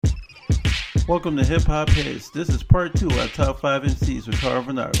Welcome to Hip Hop Hits. This is part 2 of Top 5 MCs with Carl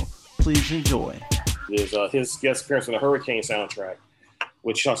Bernardo. Please enjoy. Is his guest appearance on the Hurricane soundtrack,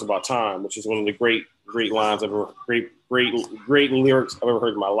 which talks about time, which is one of the great lines I've ever, great lyrics I've ever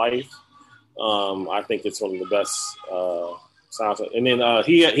heard in my life. I think it's one of the best soundtracks. And then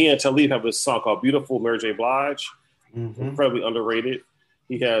he and Talib have this song called "Beautiful," Mary J. Blige, incredibly underrated.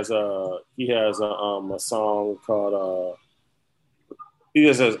 He has a song called he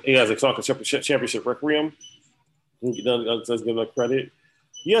has a song called Championship Requiem. He does give him credit.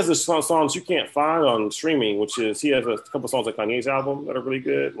 He has this songs you can't find on streaming, which is he has a couple songs on Kanye's album that are really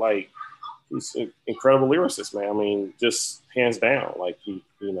good. Like he's an incredible lyricist, man. I mean, just hands down. Like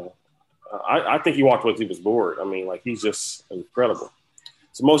I think he walked away because he was bored. I mean, like he's just incredible.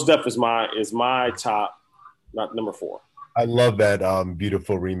 So Mos Def is my top, not number 4. I love that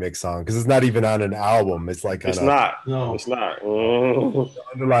beautiful remix song because it's not even on an album. It's like it's not.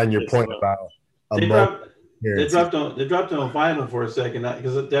 Underline your point about they dropped it on vinyl for a second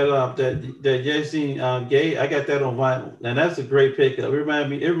because that Jay-Z Gay, I got that on vinyl, and that's a great pickup. It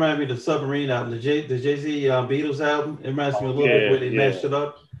reminded me of the Submarine album, the Jay-Z Beatles album. It reminds me a little bit when they mashed it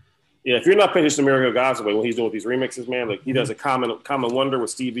up. Yeah, if you're not paying attention to Muriel God's way when he's doing these remixes, man, like he does a Common Wonder with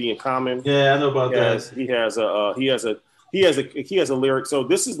Stevie and Common. Yeah, I know about that. He has a lyric. So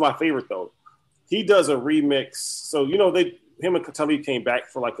this is my favorite though. He does a remix. So him and Talib came back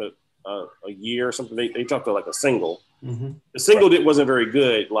for like a year or something. They dropped like a single. Mm-hmm. The single wasn't very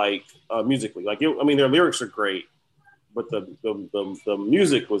good, like musically. Like their lyrics are great, but the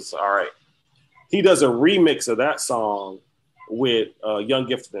music was all right. He does a remix of that song with Young,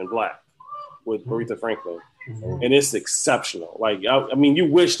 Gifted, and Black with Aretha Franklin. Mm-hmm. And it's exceptional. Like you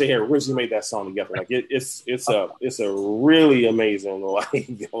wish they had originally made that song together. Like it's a really amazing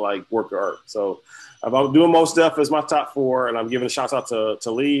like work of art. So I'm doing Mos Def as my top 4, and I'm giving a shout out to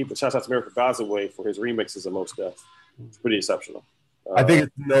Talib, and shout out to Muriel God's way for his remixes of Mos Def. It's pretty exceptional. I think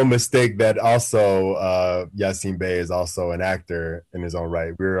it's no mistake that also Yasin Bey is also an actor in his own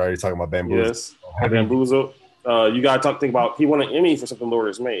right. We were already talking about Bamboozled. Yes, Bamboozled. You got to think about he won an Emmy for Something Lord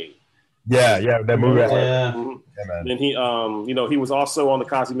Has Made. Yeah, that movie. Yeah. Mm-hmm. And he, he was also on the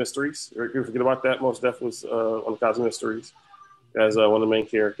Cosby Mysteries. You forget about that. Mos Def was on the Cosby Mysteries as one of the main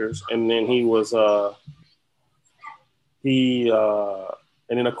characters, and then he was and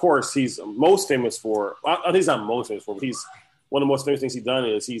then of course he's most famous for. He's not most famous for, but he's one of the most famous things he's done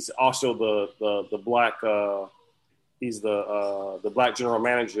is he's also the black. He's the black general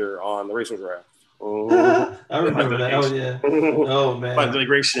manager on the Racial Draft. I remember that. Oh yeah. Oh man. By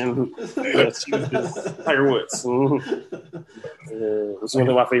integration, Tiger Woods. It's one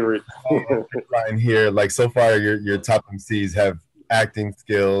of my favorite. Line here, like so far, your top MCs have acting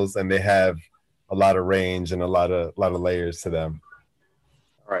skills and they have a lot of range and a lot of layers to them.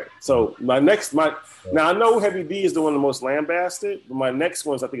 All right. So now I know Heavy D is the one the most lambasted, but my next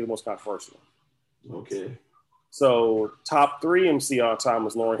one is I think the most controversial. Okay. So top 3 MC all time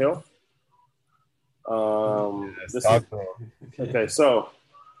was Lauryn Hill. Okay, so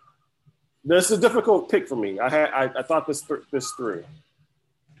this is a difficult pick for me. I thought this through.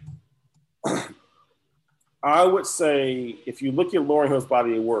 I would say if you look at Lauryn Hill's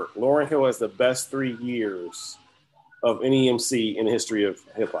body of work, Lauryn Hill has the best 3 years of any MC in the history of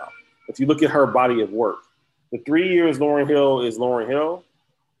hip hop. If you look at her body of work, the 3 years Lauryn Hill is Lauryn Hill,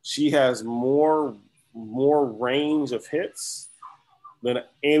 she has more range of hits than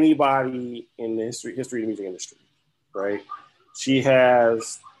anybody in the history of the music industry, right? She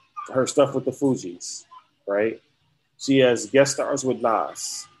has her stuff with the Fugees, right? She has guest stars with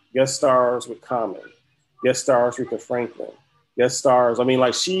Nas, guest stars with Common, guest stars with Aretha Franklin, guest stars. I mean,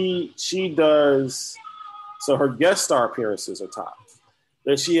 like she does. So her guest star appearances are top.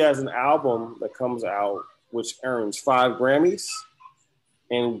 Then she has an album that comes out which earns 5 Grammys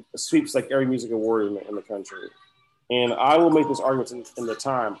and sweeps like every music award in the country. And I will make this argument in the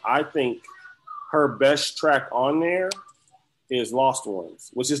time. I think her best track on there is Lost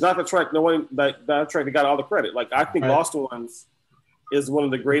Ones, which is not the track. That track that got all the credit. Like I think Lost Ones is one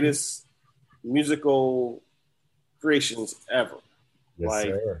of the greatest musical creations ever. Yes,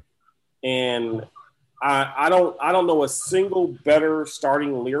 sir. And I don't know a single better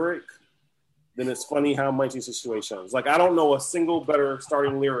starting lyric than "It's Funny How Much These Situations." Like I don't know a single better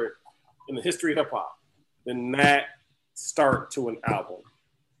starting lyric in the history of hip hop than that start to an album.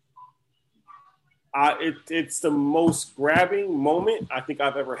 It's the most grabbing moment I think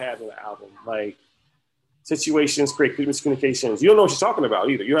I've ever had in an album. Like situations create miscommunications. You don't know what she's talking about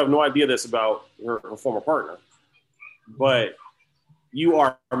either. You have no idea this about her former partner, but you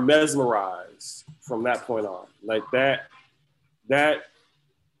are mesmerized from that point on. Like that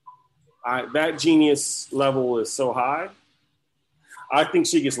that genius level is so high. I think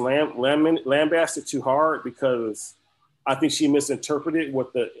she gets lambasted too hard because I think she misinterpreted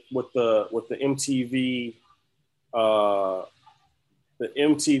what the MTV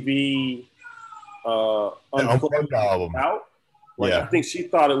Unplugged album out. Like, I think she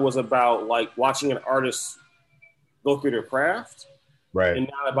thought it was about like watching an artist go through their craft, right, and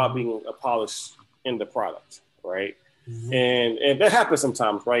not about being a polished end product, right? Mm-hmm. And that happens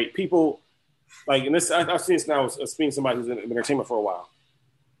sometimes, right? People like, and this I've seen this now as being somebody who's in entertainment for a while.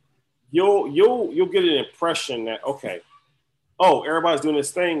 You'll get an impression that, okay, oh, everybody's doing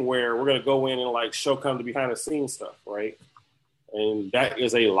this thing where we're gonna go in and like show kind of the behind the scenes stuff, right? And that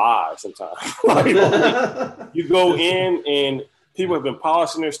is a lie sometimes. Like, you go in and people have been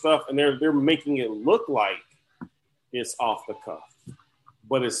polishing their stuff and they're making it look like it's off the cuff,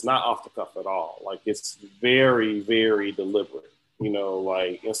 but it's not off the cuff at all. Like, it's very, very deliberate, you know,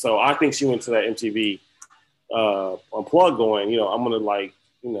 like, and so I think she went to that MTV Unplugged going, you know, I'm going to like,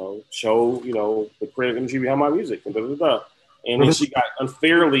 you know, show, you know, the creative energy behind my music and And then she got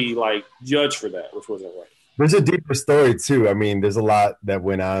unfairly like judged for that, which wasn't right. There's a deeper story too. I mean, there's a lot that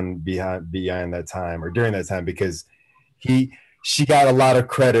went on beyond that time or during that time, because she got a lot of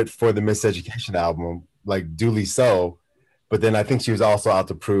credit for the Miseducation album, like duly so. But then I think she was also out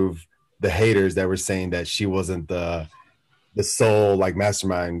to prove the haters that were saying that she wasn't the sole like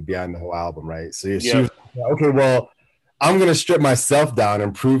mastermind behind the whole album, right? So she was like, okay, well, I'm gonna strip myself down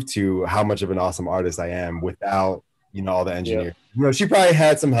and prove to you how much of an awesome artist I am without, you know, all the engineers. You know, she probably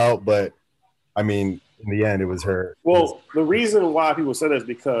had some help, but I mean, in the end, it was her. Well, the reason why people said that is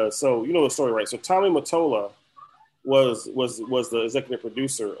because, so you know the story, right? So Tommy Mottola was the executive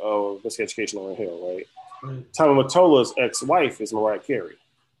producer of Miseducation Lauryn Hill, right? Tommy Mottola's ex-wife is Mariah Carey.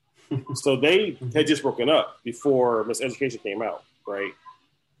 So they had just broken up before Miseducation came out, right?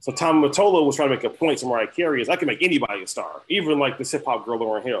 So Tommy Mottola was trying to make a point to Mariah Carey is I can make anybody a star, even like this hip hop girl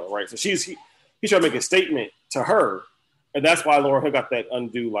Lauryn Hill, right? So he's trying to make a statement to her, and that's why Lauryn Hill got that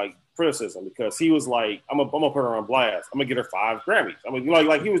undue like criticism, because he was like, I'm gonna put her on blast. I'm gonna get her 5 Grammys. I mean,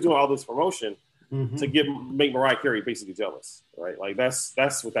 like he was doing all this promotion to make Mariah Carey basically jealous, right? Like that's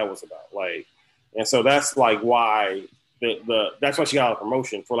what that was about. Like, and so that's like why that's why she got a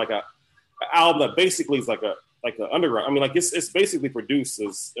promotion for like an album that basically is like an underground. I mean, like it's basically produced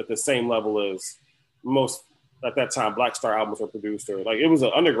at the same level as most at that time Black Star albums were produced, or like it was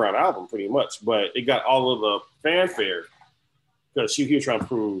an underground album pretty much, but it got all of the fanfare because he was trying to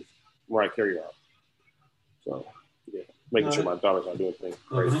prove Mariah Carey out. So yeah, making sure my daughter's not doing things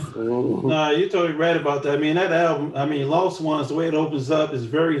crazy. No, you're totally right about that. I mean, that album, I mean, Lost Ones, the way it opens up is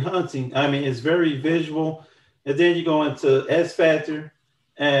very haunting. I mean, it's very visual. And then you go into S Factor.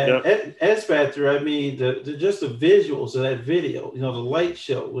 And S Factor, I mean, just the visuals of that video, you know, the light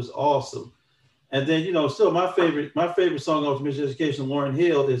show was awesome. And then, you know, still my favorite song off Miseducation, Lauryn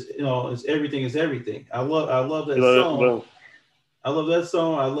Hill is, you know, is Everything Is Everything. I love that song. I love that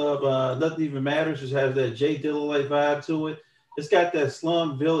song. I love Nothing Even Matters, which has that Jay Dilla-like vibe to it. It's got that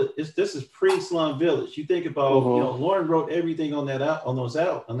Slum Village. This is pre-Slum Village. You think about, you know, Lauryn wrote everything on that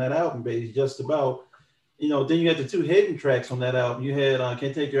album, basically, just about. You know, then you had the 2 hidden tracks on that album. You had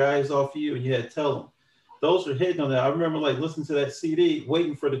Can't Take Your Eyes Off You, and you had Tell 'Em. Those were hidden on that. I remember like listening to that CD,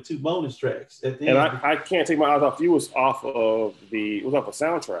 waiting for the 2 bonus tracks at the end. I Can't Take My Eyes Off You was off of a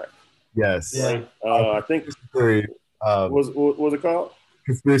soundtrack. Yes. Yeah. I think what was it called?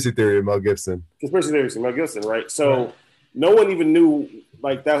 Conspiracy Theory, Mel Gibson. Conspiracy Theory, Mel Gibson, right? So no one even knew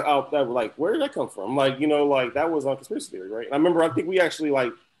like that like where did that come from? Like, you know, like that was on Conspiracy Theory, right? And I remember I think we actually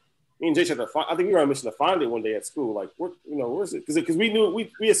like me and Jay had to find, I think we were on a mission to find it one day at school. Like, where's it? Because we knew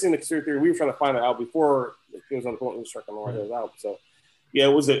we had seen the Conspiracy Theory. We were trying to find it out before it was on the track on the right album. So yeah,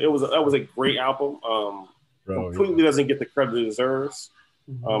 that was a great album. Completely doesn't get the credit it deserves,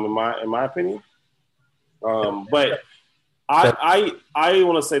 in my opinion. But I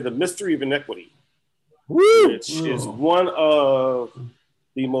want to say The Mystery of Inequity, which is one of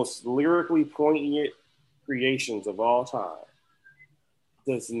the most lyrically poignant creations of all time,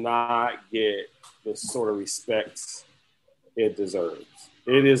 does not get the sort of respect it deserves.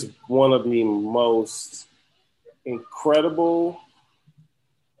 It is one of the most incredible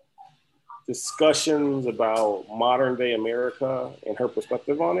discussions about modern day America and her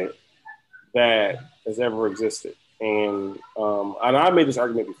perspective on it that has ever existed. And I made this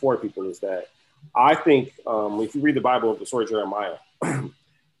argument before to people, is that I think if you read the Bible, the story of Jeremiah,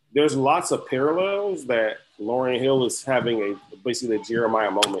 there's lots of parallels that Lauryn Hill is having basically a Jeremiah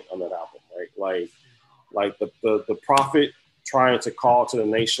moment on that album, right? Like the prophet trying to call to the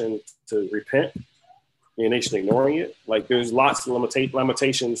nation to repent, and they just ignoring it. Like there's lots of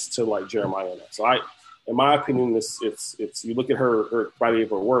limitations to like Jeremiah. So in my opinion, it's you look at her body of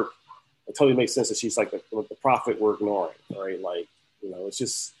her work, it totally makes sense that she's like the prophet we're ignoring, right? Like, it's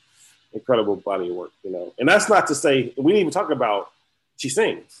just incredible body of work, And that's not to say we didn't even talk about she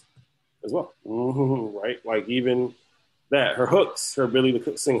sings as well, right? Like even that her hooks, her ability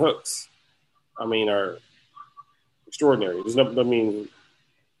to sing hooks, are extraordinary. There's not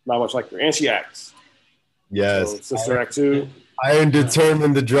much like her, and she acts. Yes, so, Sister Act 2. I am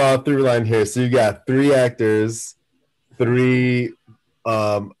determined to draw a through line here. So you got 3 actors, 3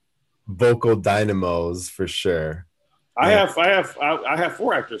 vocal dynamos for sure. I have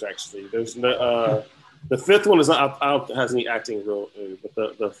 4 actors actually. There's the 5th one is not has any acting role,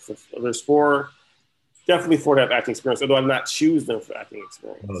 but there's 4, definitely 4 that have acting experience. Although I did not choose them for acting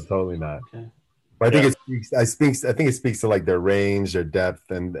experience. No, totally not. Okay. But I think it speaks to like their range, their depth,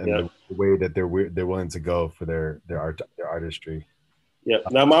 and the way that they're willing to go for their artistry. Yeah.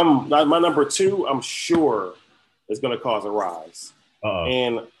 Now my number 2, I'm sure, is going to cause a rise.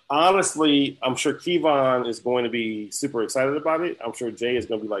 And honestly, I'm sure Kevon is going to be super excited about it. I'm sure Jay is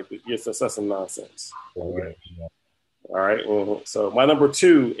going to be like, "Yes, that's some nonsense." Okay. All right. So my number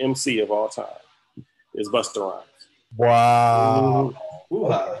 2 MC of all time is Busta Rhymes. Wow.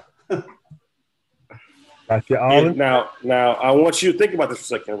 Now, I want you to think about this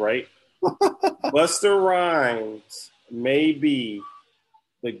for a second, right? Busta Rhymes may be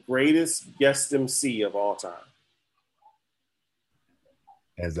the greatest guest MC of all time.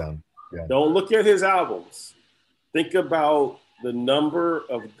 Don't look at his albums. Think about the number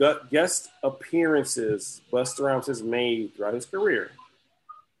of guest appearances Busta Rhymes has made throughout his career,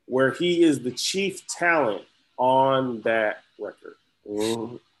 where he is the chief talent on that record.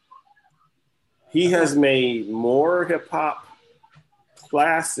 Mm-hmm. He has made more hip hop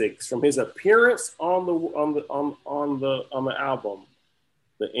classics from his appearance on the album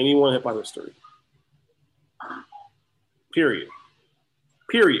than anyone in hip hop history. Period.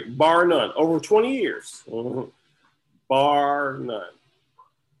 Bar none. Over 20 years. Mm-hmm. Bar none.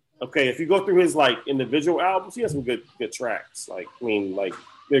 Okay, if you go through his like individual albums, he has some good tracks.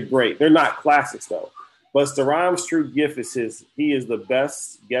 They're great. They're not classics though. Busta Rhymes' true gift is he is the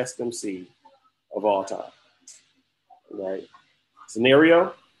best guest MC of all time. Right?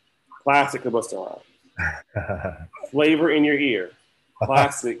 Scenario, classic of Busta Rhymes. Flavor in your ear,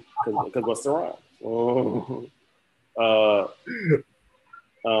 classic because Busta Rhymes.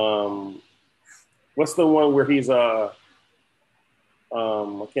 What's the one where he's I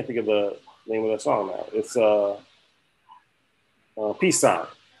can't think of the name of the song now. It's Peace Sign.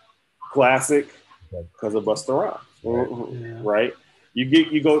 Classic because of Busta Rhymes. Right?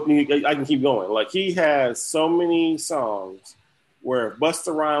 I can keep going. Like he has so many songs where if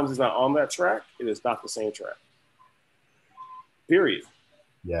Busta Rhymes is not on that track, it is not the same track. Period.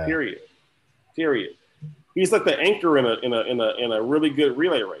 Yeah. Period. He's like the anchor in a really good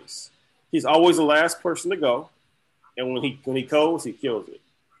relay race. He's always the last person to go, and when he goes, he kills it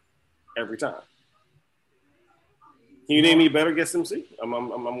every time. Can you name me a better guest MC?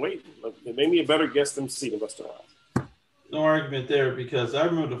 I'm waiting. Name me a better guest MC than Busta Rhymes. No argument there, because I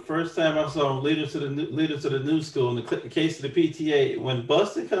remember the first time I saw him leader to the new school in the case of the PTA, when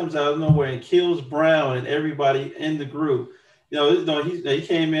Busta comes out of nowhere and kills Brown and everybody in the group. He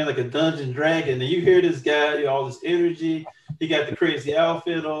came in like a dungeon dragon, and you hear this guy, all this energy. He got the crazy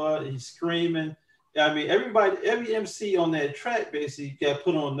outfit on. He's screaming. I mean, every MC on that track basically got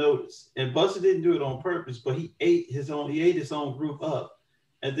put on notice. And Busta didn't do it on purpose, but he ate his own group up.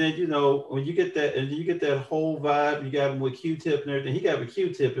 And then, when you get that whole vibe, you got him with Q-Tip and everything. He got with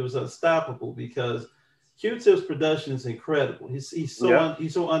Q-Tip, it was unstoppable because Q-Tip's production is incredible. He's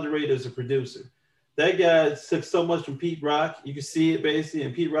so underrated as a producer. That guy took so much from Pete Rock. You can see it basically,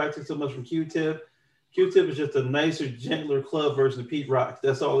 and Pete Rock took so much from Q-Tip. Q-Tip is just a nicer, gentler club version of Pete Rock.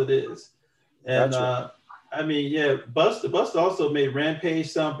 That's all it is. And gotcha. Busta also made Rampage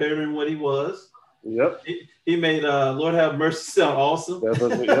sound better than what he was. Yep. He made Lord Have Mercy sound awesome. Yep.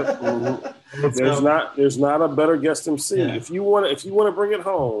 Mm-hmm. There's not a better guest MC. Yeah. If you want to bring it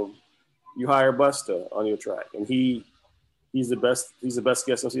home, you hire Busta on your track, and he's the best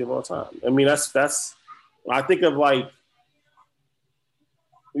guest MC of all time. I mean, that's I think of like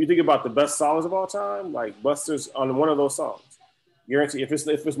when you think about the best songs of all time, like Busta's on one of those songs. Guarantee if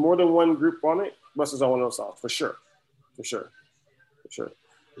it's more than one group on it, Busta's on one of those songs for sure.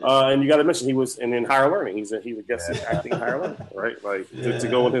 And you got to mention he was in Higher Learning. He's a guest acting in Higher Learning, right? Like to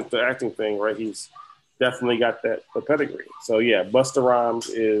go with the acting thing, right? He's definitely got the pedigree. So yeah, Busta Rhymes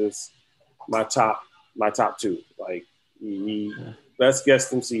is my top 2. Like he best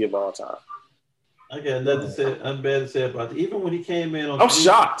guest MC of all time. I got nothing to say. I'm bad to say about it. Even when he came in on, I'm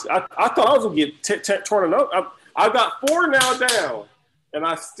shocked. I thought I was gonna get torn up. I've got 4 now down, and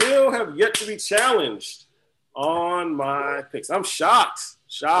I still have yet to be challenged on my picks. I'm shocked.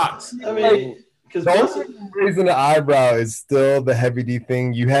 I mean, because the only reason the eyebrow is still the Heavy D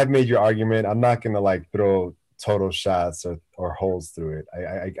thing. You have made your argument. I'm not gonna like throw total shots or holes through it.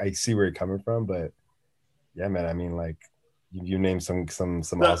 I see where you're coming from, but yeah, man. I mean, like you named some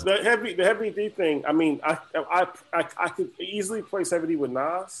awesome. The Heavy D thing. I mean, I could easily place Heavy D with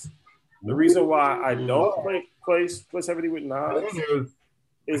Nas. The reason why I don't place Heavy D with Nas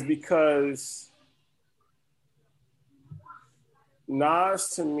is because Nas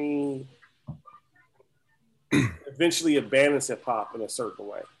to me eventually abandons hip hop in a certain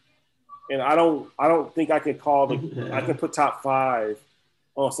way, and I don't think I can I can put top 5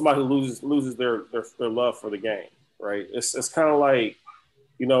 on somebody who loses their love for the game. Right? It's kind of like,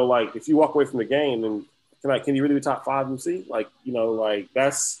 you know, like if you walk away from the game, then can you really be top 5 MC? Like, you know, like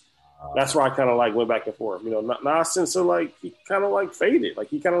that's where I kind of like went back and forth. You know, Nas since like he kind of like faded, like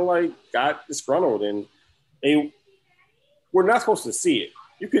he kind of like got disgruntled, and we're not supposed to see it.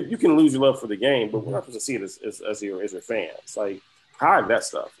 You can lose your love for the game, but we're not supposed to see it as your fans. Like, hide that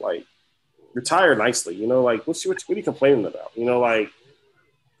stuff. Like, retire nicely. You know, like what are you complaining about? You know, like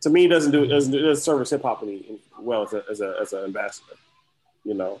to me, it doesn't service hip hop any well as an ambassador.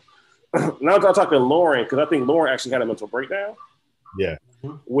 You know, now I'm talking to Lauren, because I think Lauren actually had a mental breakdown. Yeah,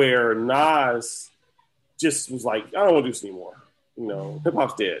 where Nas just was like, I don't want to do this anymore. You know, hip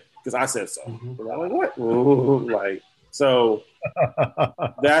hop's dead because I said so. And I'm like, what? Like, so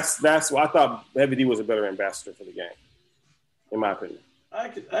that's why I thought Heavy D was a better ambassador for the game, in my opinion. I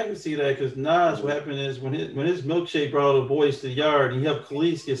can see that, because Nas, what happened is when his milkshake brought all the boys to the yard, he helped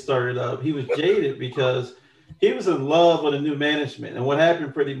Khalees get started up. He was jaded because he was in love with a new management. And what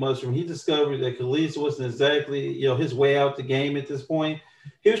happened pretty much when he discovered that Khalees wasn't exactly, you know, his way out the game at this point,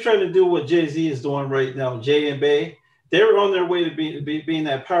 he was trying to do what Jay-Z is doing right now, Jay and Bey. They were on their way to being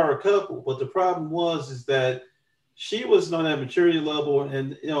that power couple. But the problem is that she wasn't on that maturity level,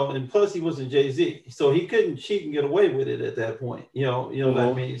 and you know, and plus he wasn't Jay-Z, so he couldn't cheat and get away with it at that point. You know what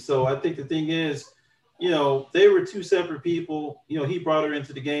I mean? So I think the thing is, you know, they were two separate people. You know, he brought her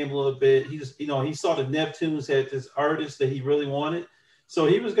into the game a little bit. He just, you know, he saw the Neptunes had this artist that he really wanted, so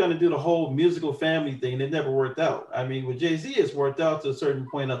he was going to do the whole musical family thing. It never worked out. I mean, with Jay-Z, it's worked out to a certain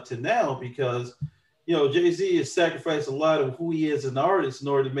point up to now, because you know, Jay-Z has sacrificed a lot of who he is as an artist in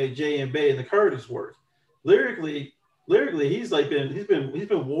order to make Jay and Bey and the Curtis work. Lyrically, he's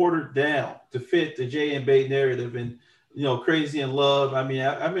been watered down to fit the Jay and Bey narrative, and you know, Crazy in Love. I mean,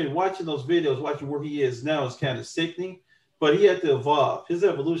 I've been watching those videos, watching where he is now is kind of sickening, but he had to evolve. His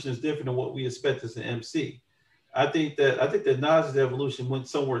evolution is different than what we expect as an MC. I think that Nas's evolution went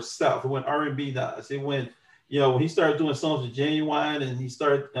somewhere south. It went R&B Nas. It went, you know, when he started doing songs with Genuine and he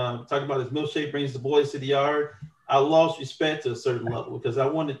started talking about his milkshake brings the boys to the yard, I lost respect to a certain level, because I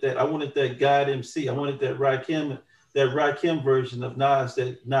wanted that God MC. I wanted that Rakim version of Nas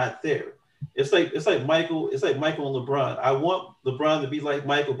that's not there. It's like Michael and LeBron. I want LeBron to be like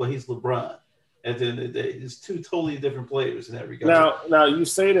Michael, but he's LeBron. At the end of the day, it's two totally different players in that regard. Now you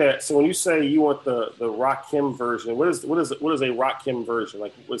say that. So when you say you want the Rakim version, what is a Rakim version?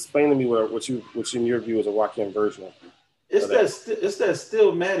 Like, explain to me what in your view is a Rakim version of. It's that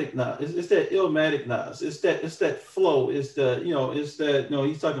Stillmatic Nas. It's that Illmatic Nas. It's that flow. It's that, you know, he's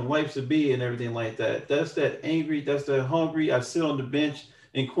talking Life's a Bee and everything like that. That's that angry. That's that hungry. I sit on the bench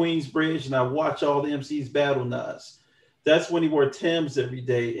in Queensbridge and I watch all the MCs battle Nas. That's when he wore Timbs every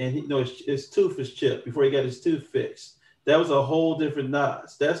day, and he, you know, his tooth was chipped before he got his tooth fixed. That was a whole different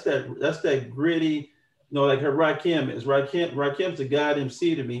Nas. That's that gritty, you know, like her Rakim is. Rakim's a God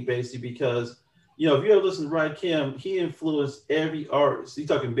MC to me, basically, because, you know, if you ever listen to Rakim, he influenced every artist. You're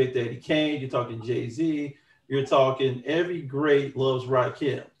talking Big Daddy Kane, you're talking Jay-Z, you're talking every great loves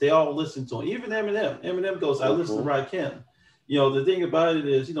Rakim. They all listen to him. Even Eminem. Eminem goes, I listen to Rakim. You know, the thing about it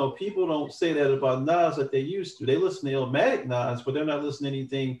is, you know, people don't say that about Nas like they used to. They listen to Illmatic Nas, but they're not listening to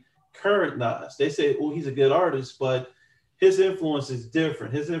anything current Nas. They say, oh, he's a good artist, but his influence is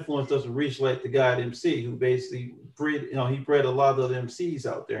different. His influence doesn't reach like the God MC, who basically he bred a lot of other MCs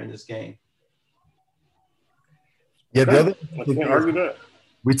out there in this game. Yeah, the other I can't argue that.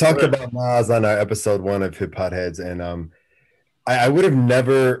 We talked about Nas on our episode 1 of Hip Hop Heads, and I would have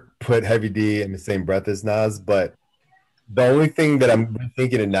never put Heavy D in the same breath as Nas, but the only thing that I'm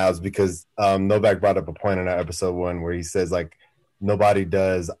thinking of now is because Novak brought up a point in our episode 1 where he says, like, nobody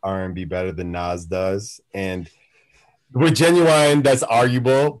does R&B better than Nas does. And with Genuine, that's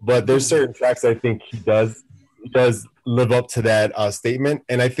arguable, but there's certain tracks I think he does does live up to that statement.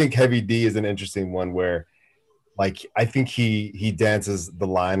 And I think Heavy D is an interesting one where, like, I think he dances the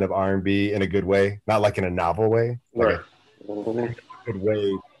line of R&B in a good way, not like in a novel way, like a good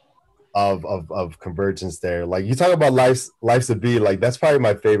way of convergence there. Like you talk about life's a beat, like that's probably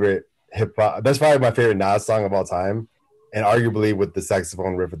my favorite hip hop. That's probably my favorite Nas song of all time, and arguably with the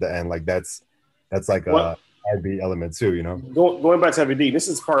saxophone riff at the end, like that's like a R&B element too, you know. Going back to Heavy D, this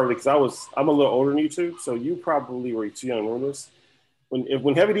is partly because I'm a little older than you two, so you probably were too young to remember this.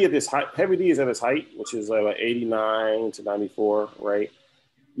 When Heavy D is at his height, which is like 89 to 94, right?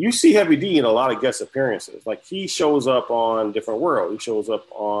 You see Heavy D in a lot of guest appearances. Like he shows up on Different World. He shows up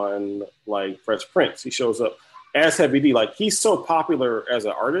on like Fresh Prince. He shows up as Heavy D. Like he's so popular as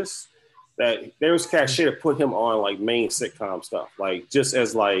an artist that there's cachet to put him on like main sitcom stuff. Like just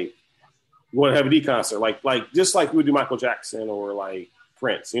as like going to Heavy D concert. Like just like we would do Michael Jackson or like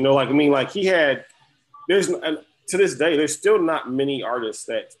Prince. You know, like I mean, like he had. To this day, there's still not many artists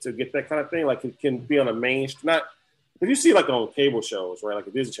that to get that kind of thing. Like it can be on a main, not if you see like on cable shows, right, like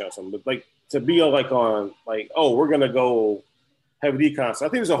a Disney Channel or something, but like to be like on like, oh, we're gonna go Heavy D concert. I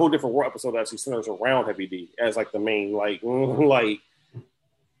think there's a whole different world episode that actually centers around Heavy D as like the main like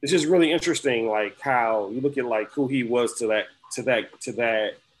it's just really interesting like how you look at like who he was to that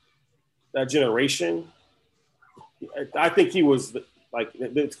generation. I think he was like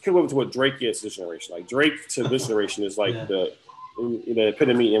it's equivalent to what Drake is to this generation. Like Drake to this generation is like the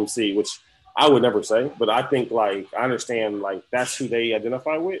epitome MC, which I would never say, but I think like I understand like that's who they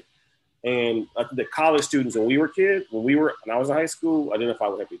identify with. And the college students when I was in high school, identify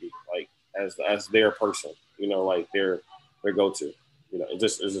with Heavy D like as their person, you know, like their go-to. You know,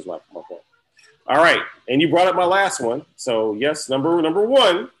 it's just my point. All right, and you brought up my last one, so yes, number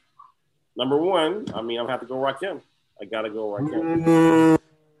one. I mean, I'm gonna have to go Rakim. I gotta go Rakim.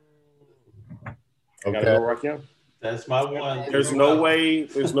 I gotta go Rakim. That's my one. There's no way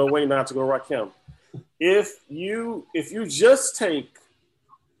not to go Rakim. If you just take,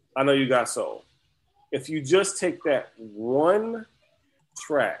 I Know You Got Soul. If you just take that one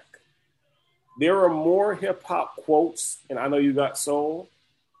track, there are more hip hop quotes in I Know You Got Soul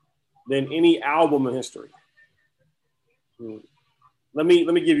than any album in history. Let me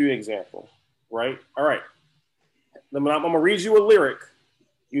give you an example. Right? All right. I'm going to read you a lyric.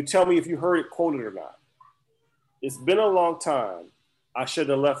 You tell me if you heard it quoted or not. It's been a long time. I should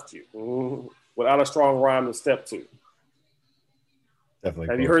have left you without a strong rhyme to step to. Definitely.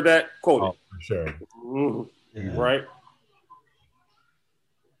 Have you heard that quoted? Oh, for sure. Yeah. Right?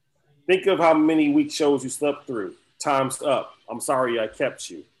 Think of how many week shows you slept through. Time's up. I'm sorry I kept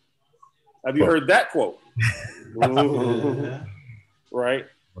you. Have you heard that quote? Right?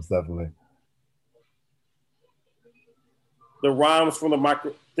 Most definitely. The rhymes from the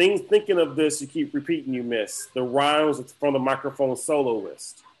micro things. Thinking of this, you keep repeating. You miss the rhymes from the microphone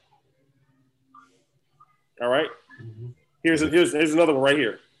soloist. All right. Mm-hmm. Here's another one right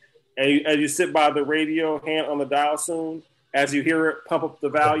here. And as you sit by the radio, hand on the dial soon. As you hear it, pump up the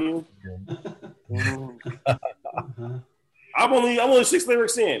volume. I'm only 6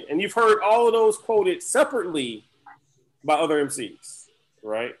 lyrics in, and you've heard all of those quoted separately by other MCs,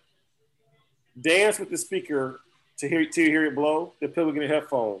 right? Dance with the speaker. To hear it blow, the people get a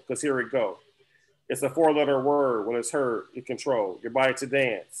headphone, because here it go. It's a 4-letter word. When it's heard, you control. Your body to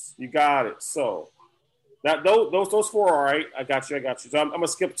dance. You got it. So, now those 4 are all right. I got you. So I'm going to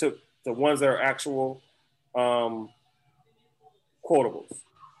skip to the ones that are actual quotables.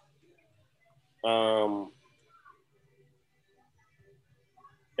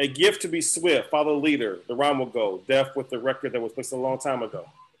 A gift to be swift. Follow leader. The rhyme will go. Deaf with the record that was placed a long time ago.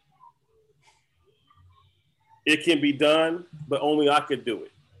 It can be done, but only I could do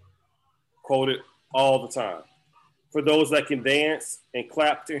it. Quote it all the time. For those that can dance and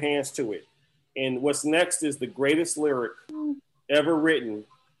clap their hands to it. And what's next is the greatest lyric ever written,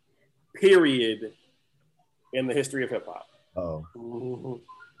 period, in the history of hip hop. Oh.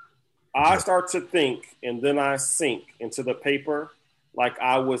 I start to think, and then I sink into the paper like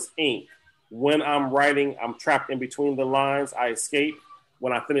I was ink. When I'm writing, I'm trapped in between the lines. I escape.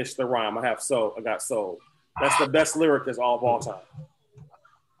 When I finish the rhyme, I got soul. That's the best lyric of all time.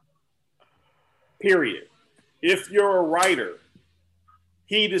 Period. If you're a writer,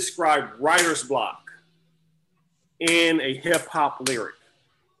 he described writer's block in a hip hop lyric.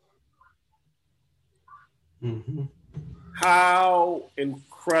 Mm-hmm. How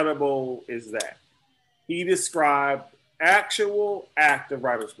incredible is that? He described actual active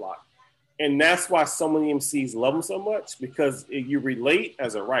writer's block. And that's why so many MCs love him so much, because you relate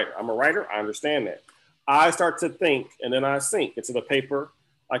as a writer. I'm a writer. I understand that. I start to think, and then I sink into the paper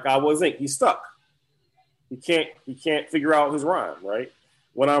like I was ink. He's stuck. He can't figure out his rhyme, right?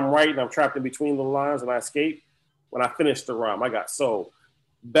 When I'm writing, I'm trapped in between the lines and I escape. When I finish the rhyme, I got soul.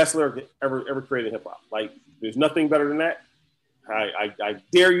 Best lyric ever created in hip hop. Like, there's nothing better than that. I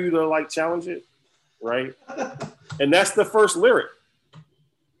dare you to like challenge it, right? And that's the first lyric,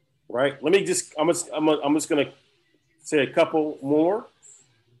 right? I'm just gonna say a couple more.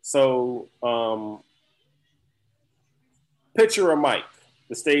 So, picture a mic.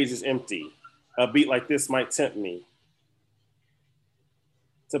 The stage is empty. A beat like this might tempt me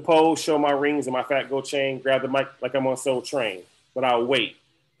to pose, show my rings and my fat gold chain, grab the mic like I'm on Soul Train. But I'll wait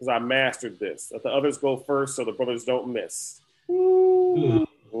because I mastered this. Let the others go first so the brothers don't miss.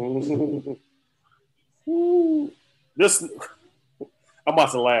 This, I'm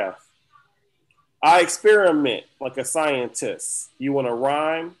about to laugh. I experiment like a scientist. You want to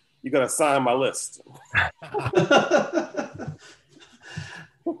rhyme? You got to sign my list.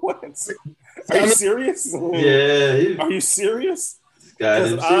 What? Are you serious? Yeah. Are you serious?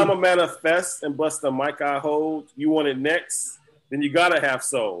 Because I'm a manifest and bless the mic I hold. You want it next? Then you gotta have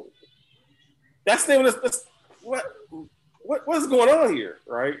soul. That's the name of this. What's going on here,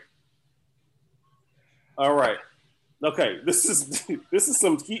 right? All right. Okay. This is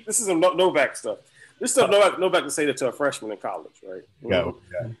some Novak stuff. This stuff Novak to say that to a freshman in college, right? Yeah.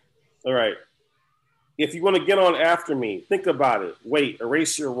 All right. If you want to get on after me, think about it. Wait,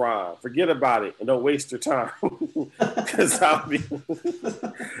 erase your rhyme. Forget about it and don't waste your time. Because I'll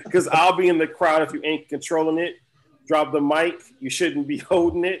be in the crowd if you ain't controlling it. Drop the mic. You shouldn't be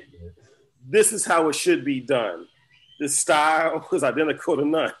holding it. This is how it should be done. This style is identical to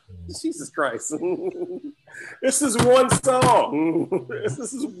none. Jesus Christ. This is one song. This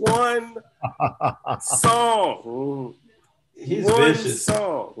is one song. He's vicious.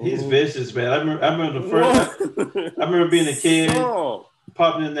 He's vicious, man. I remember being a kid,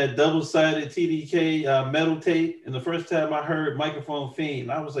 popping in that double-sided TDK metal tape, and the first time I heard Microphone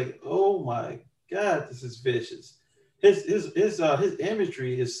Fiend, I was like, "Oh my God, this is vicious." His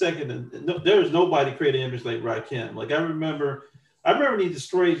imagery is second. There is nobody created an image like Rakim. Like I remember when he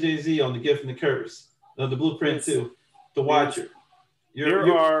destroyed Jay-Z on The Gift and the Curse, the Blueprint too, The Watcher.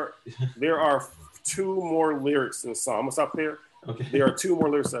 There are two more lyrics in the song. I'm gonna stop there. Okay. There are two more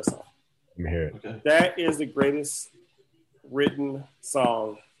lyrics in that song. I'm here. Okay. That is the greatest written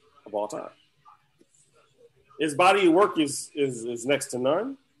song of all time. His body of work is next to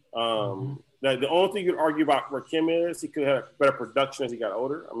none. The only thing you could argue about Rakim is he could have better production as he got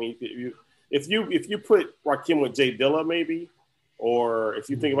older. I mean, if you put Rakim with Jay Dilla maybe, or if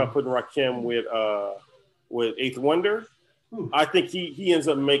you think about putting Rakim with Eighth Wonder, I think he ends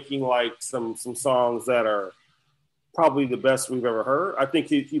up making like some songs that are probably the best we've ever heard. I think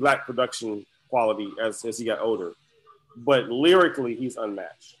he lacked production quality as he got older, but lyrically he's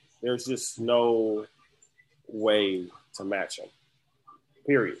unmatched. There's just no way to match him.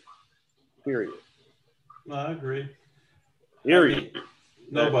 Period. No, I agree. Period.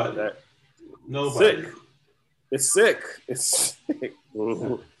 Nobody. Sick. It's sick.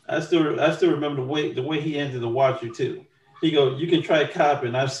 I still remember the way he ended The Watcher too. He go, you can try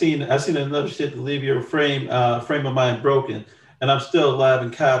copping. I've seen enough shit to leave your frame of mind broken, and I'm still alive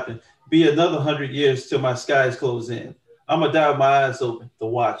and copping. Be another 100 years till my skies close in. I'm gonna die with my eyes open. The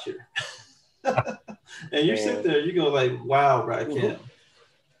Watcher. And you sit there, you go like, wow, Rakim.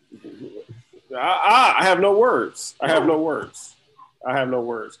 I have no words.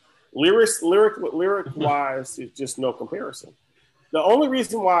 Lyric wise, it's just no comparison. The only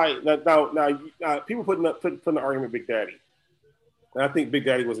reason why now people putting the argument Big Daddy, and I think Big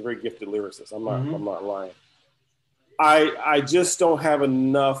Daddy was a very gifted lyricist. I'm not lying. I just don't have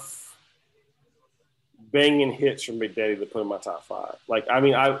enough banging hits from Big Daddy to put in my top 5. Like, I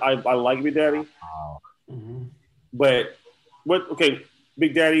mean, I like Big Daddy, but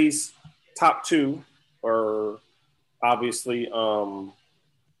Big Daddy's top 2 are obviously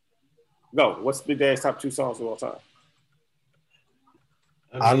what's Big Daddy's top 2 songs of all time?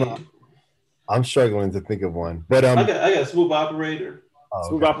 I'm struggling to think of one, but I got Smooth Operator.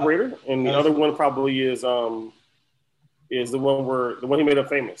 Smooth Operator, and the other one probably is the one he made him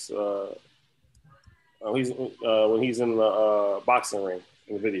famous. He's when he's in the boxing ring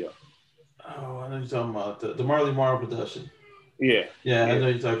in the video. Oh, I know you're talking about the Marley Marl production. Yeah, I know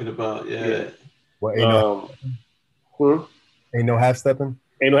you're talking about. Yeah. Well, ain't no half stepping.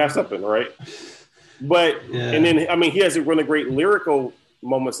 Ain't no half stepping, right? But and then I mean he has one of the great lyrical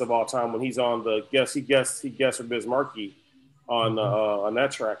moments of all time when he's on the he guessed for Biz Markie on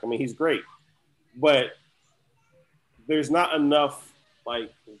that track. I mean he's great, but there's not enough.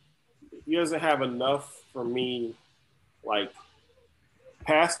 Like he doesn't have enough for me. Like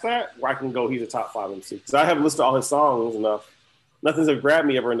past that, where I can go, he's a top 5 MC. Because I haven't listened to all his songs enough. Nothing's ever grabbed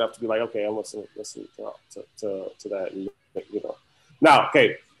me ever enough to be like, okay, I'm listening to that. And, you know. Now,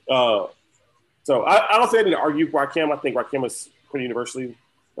 okay. So I don't think I need to argue Rakim. I think Rakim is pretty universally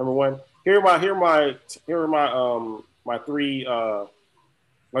number one. Here are my 3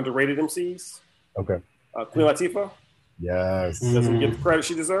 underrated MCs. Okay. Queen Latifah. Yes. Doesn't get the credit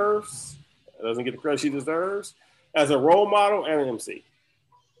she deserves. As a role model and an MC.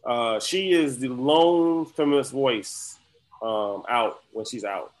 She is the lone feminist voice out when she's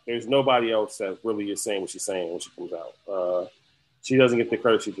out. There's nobody else that really is saying what she's saying when she comes out. She doesn't get the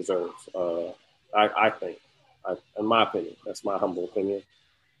credit she deserves. I think, in my opinion, that's my humble opinion.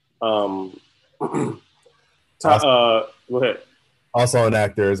 Go ahead. Also an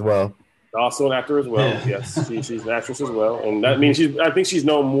actor as well. Yes, she's an actress as well, and that means I think she's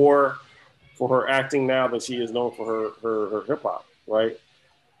known more for her acting now than she is known for her hip hop. Right?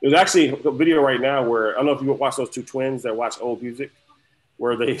 There's actually a video right now where I don't know if you watch those 2 twins that watch old music,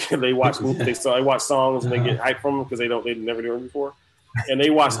 where they watch songs and they get hyped from them because they never knew him before. And they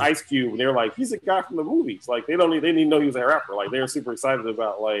watched Ice Cube, and they're like, "He's a guy from the movies." Like they didn't know he was a rapper. Like they're super excited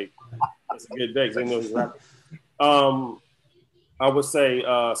about it's a good day because they know he's a rapper. I would say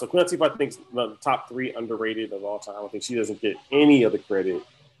so. Queen Latifah, I think, is the top 3 underrated of all time. I think she doesn't get any of the credit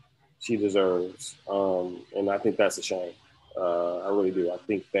she deserves, and I think that's a shame. I really do. I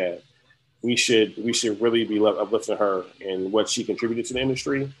think that we should really be uplifting her and what she contributed to the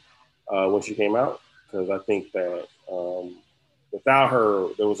industry when she came out, because I think that. Without her,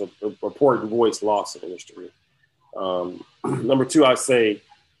 there was an important voice lost in the industry. Number 2, I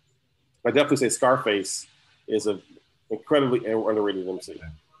definitely say Scarface is an incredibly underrated MC.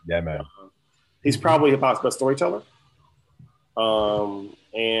 Yeah, man. He's probably hip-hop's best storyteller.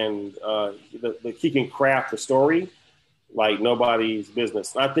 He can craft the story like nobody's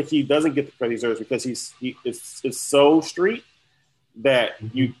business. I think he doesn't get the credit he deserves because it's so street that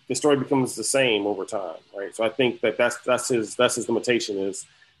the story becomes the same over time, right? So I think that's his limitation is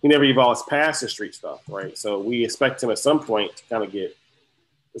he never evolves past the street stuff, right? So we expect him at some point to kind of get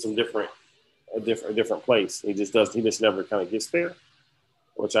to a different place. He just never kind of gets there,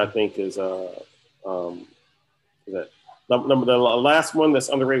 which I think is that number the last one that's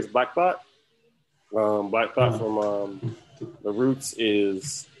underrated is Black Thought. Black Thought from The Roots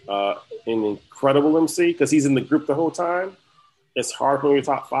is an incredible MC because he's in the group the whole time. It's hard for me to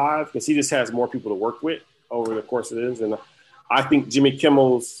top 5 because he just has more people to work with over the course of this. And I think Jimmy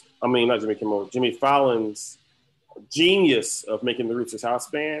Fallon's genius of making The Roots his house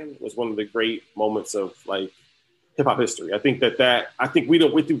band was one of the great moments of like hip hop history. I think I think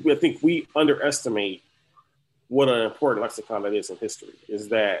we underestimate what an important lexicon that is in history. Is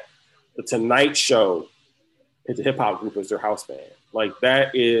that the Tonight Show, the hip hop group, is their house band. Like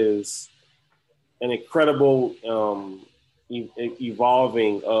that is an incredible.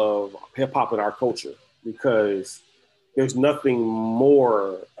 Evolving of hip hop in our culture because there's nothing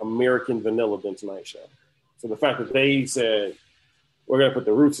more American vanilla than Tonight Show. So the fact that they said we're going to put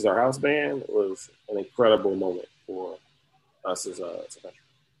The Roots as our house band was an incredible moment for us as a country.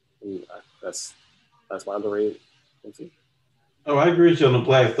 And that's my underrated. Oh, I agree with you on the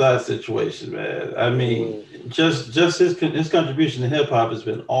Black Thought situation, man. I mean, just his contribution to hip hop has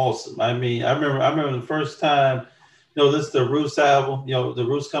been awesome. I mean, I remember the first time. Listen to the Roots album, the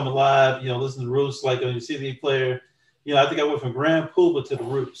Roots Come Alive, listen to Roots like on your CD player. I think I went from Grand Puba to the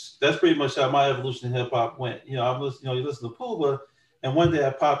Roots. That's pretty much how my evolution in hip hop went. I'm listening, you listen to Puba, and one day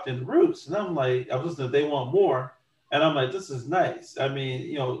I popped in the Roots, and I'm like, I was listening to They Want More, and I'm like, this is nice. I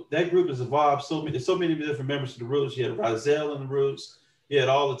mean, that group has evolved so many different members of the Roots. You had Rozelle in the Roots, you had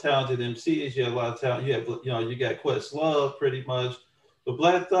all the talented MCs, you had a lot of talent, you got Questlove pretty much. But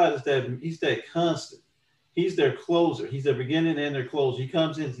Black Thought he's that constant. He's their closer. He's their beginning and their closer. He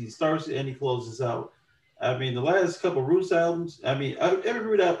comes in, he starts it, and he closes out. I mean, the last couple of Roots albums, every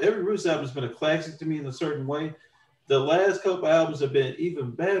Roots album has been a classic to me in a certain way. The last couple albums have been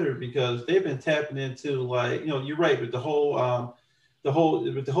even better because they've been tapping into you're right with the whole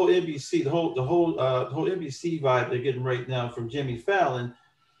NBC, the whole NBC vibe they're getting right now from Jimmy Fallon.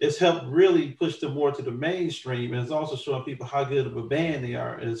 It's helped really push them more to the mainstream, and it's also showing people how good of a band they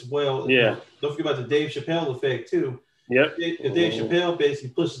are as well. Yeah. Don't forget about the Dave Chappelle effect too. Yep. Dave Chappelle basically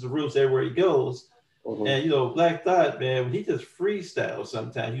pushes the Roots everywhere he goes. Mm-hmm. And Black Thought, man, when he just freestyles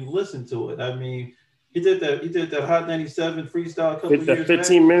sometimes, you listen to it. I mean, he did that Hot 97 freestyle a couple of years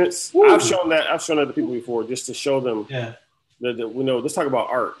 15 back. minutes. Woo. I've shown that to people before just to show them let's talk about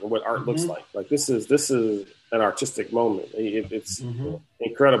art and what art looks like. Like this is an artistic moment. It's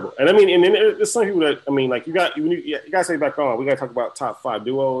incredible. And I mean, and then there's some people that, I mean, like you guys say back on, we got to talk about top 5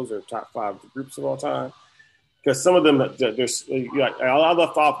 duos or top 5 groups of all time. Because some of them, I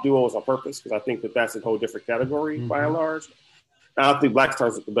left off duos on purpose because I think that's a whole different category by and large. I don't think Black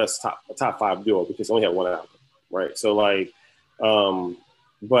Stars is the best top 5 duo because they only had one album, right? So like,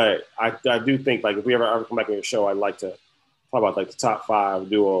 but I do think like if we ever come back on your show, I'd like to talk about like the top 5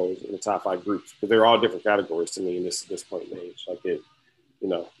 duos and the top 5 groups because they're all different categories to me in this point in age. Like it, you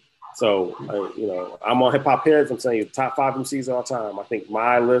know. So I'm on Hip Hop Heads. I'm saying you top 5 MCs of all time. I think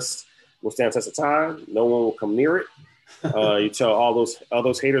my list will stand the test of time. No one will come near it. You tell all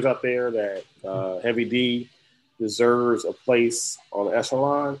those haters out there that Heavy D deserves a place on the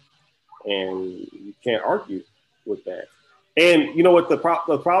echelon, and you can't argue with that. And you know what the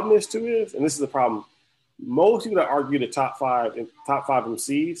problem is too is, and this is the problem. Most people that argue the top 5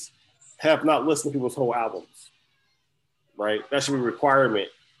 MCs have not listened to people's whole albums, right? That should be a requirement.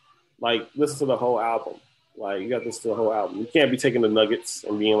 Like listen to the whole album. Like, you got to listen to the whole album. You can't be taking the nuggets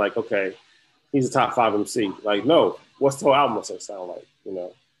and being like, okay, he's a top 5 MC. Like, no, what's the whole album going to sound like, you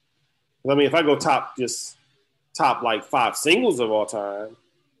know? I mean, if I go top like 5 singles of all time,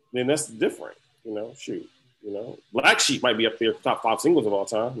 then that's different, you know? Shoot, you know? Black Sheep might be up there top 5 singles of all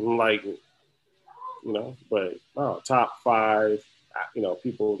time. Like, you know, but no, top 5, you know,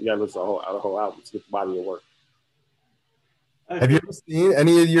 people, you got to listen to the whole album to get the body of work. Have you ever seen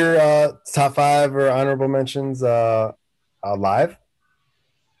any of your top 5 or honorable mentions live?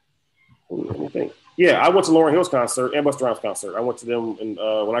 Yeah, I went to Lauryn Hill's concert and Busta Rhymes concert. I went to them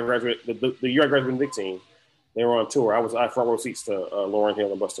when I graduated. The year I graduated in 2016, they were on tour. I had front row seats to Lauryn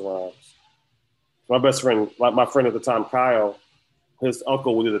Hill and Busta Rhymes. My best friend, my friend at the time, Kyle, his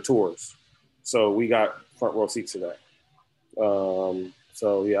uncle would do the tours, so we got front row seats to that.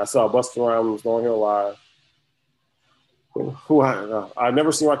 So yeah, I saw Busta Rhymes, Lauryn Hill live. I've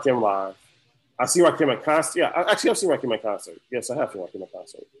never seen Rakim live. I've seen Rakim at concert. Yeah, I've seen Rakim at concert. Yes, I have seen Rakim at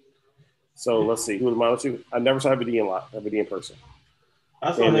concert. So let's see. Who was my other two? I never saw Heavy D in person.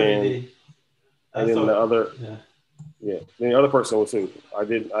 I saw Heavy D. And then the other, yeah. Then the other person was who?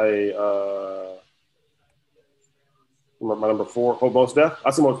 My number 4, Mos Def.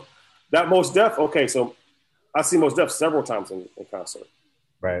 I see Mos Def. Okay, so I see Mos Def several times in concert.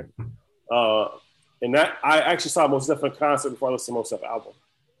 Right. And that I actually saw Mos Def in concert before I listened to Mos Def album.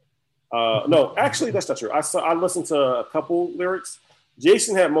 No, actually, that's not true. I listened to a couple lyrics.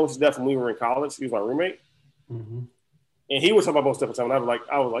 Jason had Mos Def when we were in college. He was my roommate, and he was talking about Mos Def at the time. And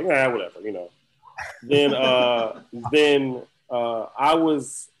I was like, nah, whatever, you know. Then I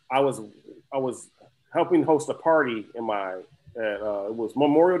was helping host a party in it was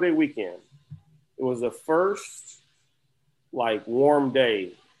Memorial Day weekend. It was the first like warm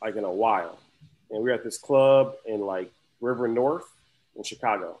day like in a while. And we were at this club in like River North in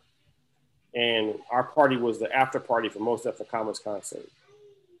Chicago. And our party was the after party for Mos Def and Common's concert.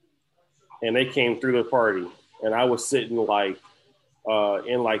 And they came through the party. And I was sitting like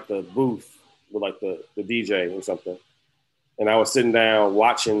in like the booth with like the DJ or something. And I was sitting down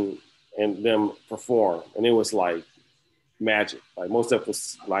watching and them perform. And it was like magic. Like Mos Def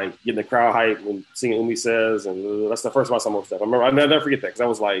was like getting the crowd hype and singing Umi Says. And that's the first time I saw Mos Def. I'll never forget that because I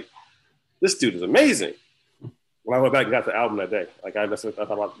was like, this dude is amazing. When I went back and got the album that day, like I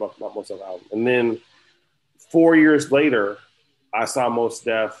thought about Mos Def album. And then 4 years later, I saw Mos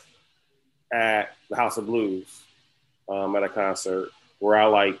Def at the House of Blues at a concert where I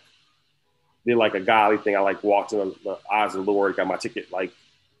like did like a godly thing. I like walked in the eyes of the Lord, got my ticket like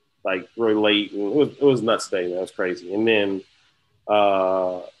really late, and it was nuts day, man. It was crazy. And then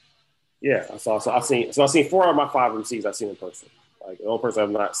yeah, I've seen 4 out of my 5 MCs I've seen in person. Like the only person I've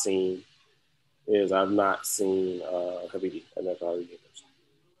not seen is Heavy D, and that's all.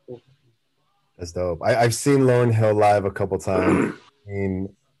 That's dope. I've seen Lauryn Hill live a couple times.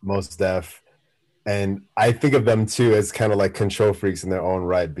 Seen Mos Def, and I think of them too as kind of like control freaks in their own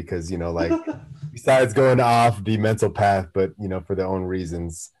right because like besides going off the mental path, but for their own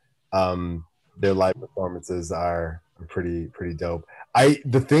reasons, their live performances are pretty dope.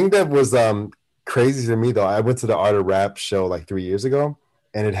 The thing that was crazy to me though, I went to the Art of Rap show like 3 years ago,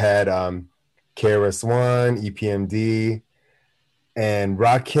 and it had KRS-One, EPMD, and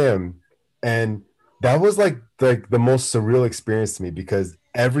Rakim, and that was like the most surreal experience to me because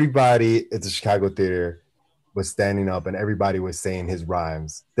everybody at the Chicago Theater was standing up and everybody was saying his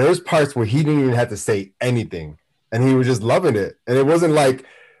rhymes. There was parts where he didn't even have to say anything, and he was just loving it. And it wasn't like,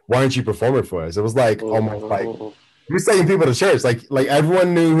 "Why aren't you performing for us?" It was like almost like he was taking people to church. Like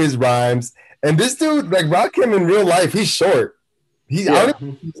everyone knew his rhymes, And this dude, like Rakim in real life, he's short. I don't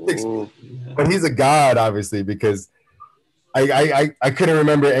think he's 6 feet, but he's a god, obviously, because I couldn't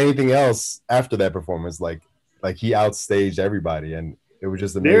remember anything else after that performance. Like he outstaged everybody, and it was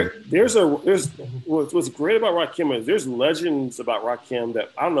just amazing. There's what's great about Rakim is there's legends about Rakim that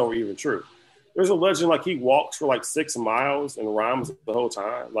I don't know are even true. There's a legend like he walks for like 6 miles and rhymes the whole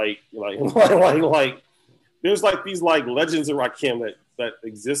time. Like there's like these like legends of Rakim that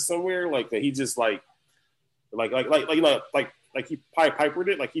exist somewhere. Like that he just like he pipered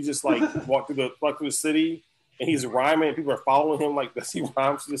it. Like he just like walked through the city and he's rhyming and people are following him like does he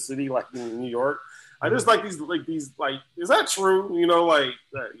rhymes through the city like in New York. I just like these is that true? You know, like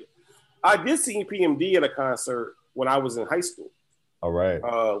I did see PMD at a concert when I was in high school. All right.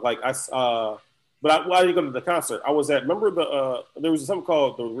 But I didn't go to the concert. I was at there was something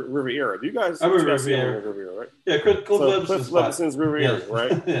called the Riviera. Do you guys? I remember Riviera, right? Yeah, Cliff Levison's Riviera,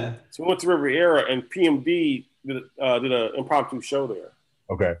 right? Yeah. So we went to Riviera and PMD did an impromptu show there.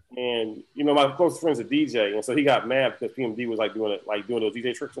 Okay. And my close friend's a DJ, and so he got mad because PMD was doing those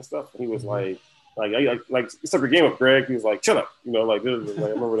DJ tricks and stuff. And he was like step your game up, Greg. He was like, shut up, I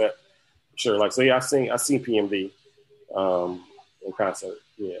remember that. Sure, I seen PMD in concert,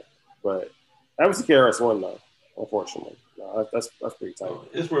 yeah, but that was the KRS-One though, unfortunately. No, that's pretty tight.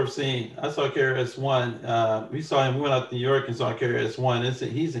 It's worth seeing. I saw KRS-One. We saw him. We went out to New York and saw KRS-One.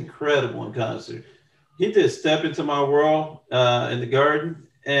 He's incredible in concert. He did "Step Into My World" in the Garden,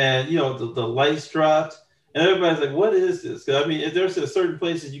 and the lights dropped. And everybody's like, what is this? I mean, if there's certain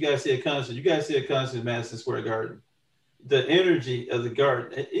places you guys see a concert. You guys see a concert in Madison Square Garden. The energy of the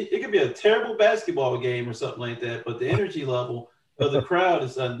Garden. It could be a terrible basketball game or something like that, but the energy level of the crowd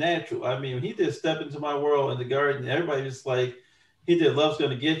is unnatural. I mean, when he did "Step Into My World" in the Garden, everybody was like, he did "Love's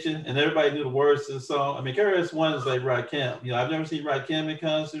Gonna Get You," and everybody knew the words to the song. I mean, KRS-One is like Rakim. I've never seen Rakim in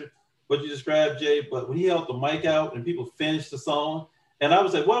concert, what you described, Jay, but when he held the mic out and people finished the song, and I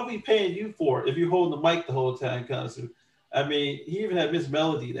was like, what are we paying you for if you're holding the mic the whole time concert? I mean, he even had Miss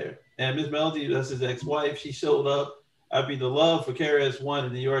Melody there. And Miss Melody, that's his ex-wife. She showed up. I mean, the love for KRS-One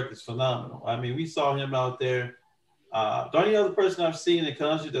in New York is phenomenal. I mean, we saw him out there. The only other person I've seen in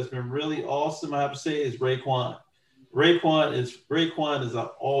concert that's been really awesome, I have to say, is Raekwon. Raekwon is an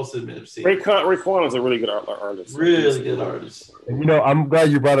awesome MC. Raekwon is a really good artist. Really good artist. And, I'm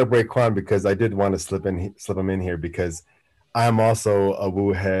glad you brought up Raekwon because I did want to slip him in here because I'm also a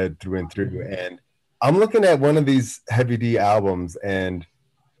Wu head through and through. And I'm looking at one of these Heavy D albums, and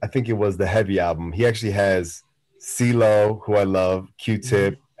I think it was the Heavy album. He actually has CeeLo, who I love,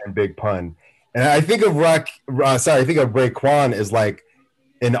 Q-Tip, and Big Pun. And I think of Raekwon as like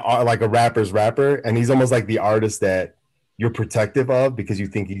a rapper's rapper, and he's almost like the artist that you're protective of because you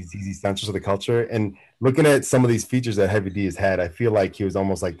think he's essential to the culture. And looking at some of these features that Heavy D has had, I feel like he was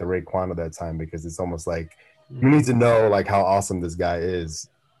almost like the Raekwon of that time because it's almost like you need to know like how awesome this guy is,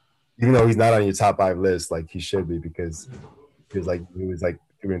 even though he's not on your top 5 list, like he should be because he was like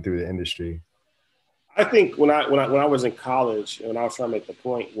through and through the industry. I think when I was in college and I was trying to make the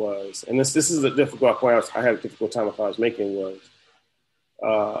point was, and this is a difficult point I had a difficult time if I was making was,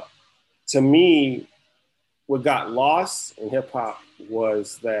 to me, what got lost in hip hop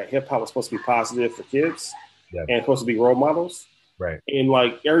was that hip hop was supposed to be positive for kids and supposed to be role models. Right. And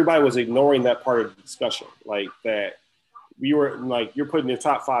like everybody was ignoring that part of the discussion, like that we were like, you're putting your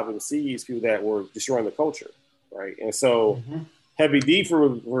top 5 MCs, people that were destroying the culture. Right. And so Heavy D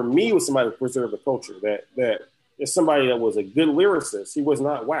for me was somebody who preserved the culture, that is somebody that was a good lyricist. He was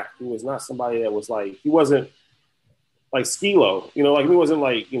not whack. He was not somebody that was like, he wasn't like Skee-Lo, he wasn't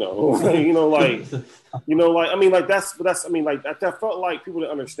like, that felt like people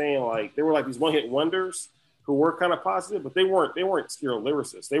didn't understand, like they were like these one-hit wonders who were kind of positive, but they weren't skilled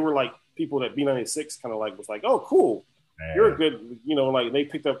lyricists. They were like people that B96 kind of like was like, oh, cool, man, you're a good, like they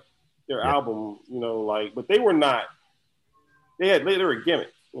picked up their album, but they were not. They were a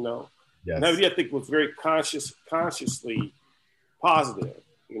gimmick, Yes. And Heavy D, I think, was very consciously positive,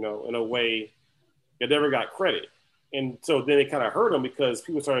 in a way that never got credit. And so then it kind of hurt him because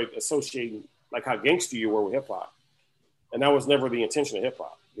people started associating like how gangster you were with hip hop, and that was never the intention of hip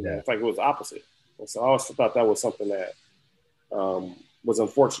hop. In fact, it was the opposite. And so I always thought that was something that was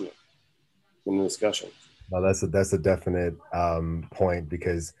unfortunate in the discussion. No, that's a definite point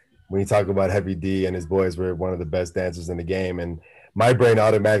because when you talk about Heavy D and his boys were one of the best dancers in the game, and my brain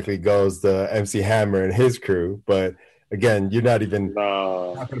automatically goes to MC Hammer and his crew. But again, you're not even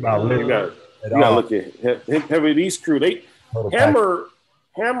talking about you gotta look at Heavy D's crew. Hammer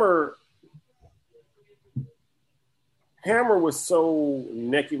was so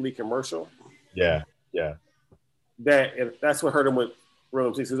nakedly commercial. Yeah. That's what hurt him with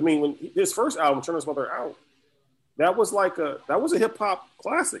Rhythm Seekers. I mean, when his first album, Turn This Mother Out, that was a hip hop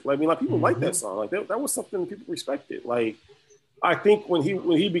classic. Like, I mean, like people like that song. Like that was something people respected. Like, I think when he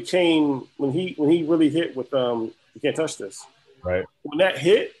really hit with You Can't Touch This. Right. When that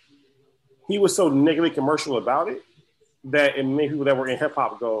hit, he was so negatively commercial about it that it made people that were in hip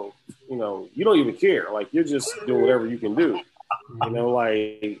hop go, you know, you don't even care. Like, you're just doing whatever you can do. You know,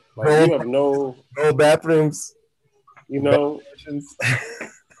 like you have no bathrooms. You know,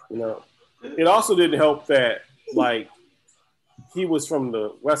 it also didn't help that like he was from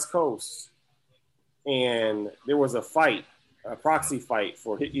the West Coast, and there was a proxy fight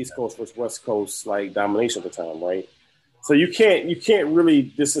for East Coast versus West Coast like domination at the time, right? So you can't really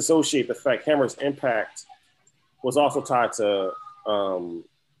disassociate the fact Hammer's impact was also tied to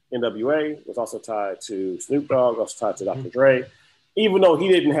NWA, was also tied to Snoop Dogg, also tied to Dr. Dre. Even though he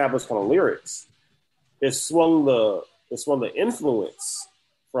didn't have those kind of lyrics, it swung the influence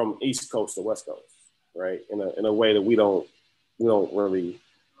from East Coast to West Coast, right? In a way that we don't really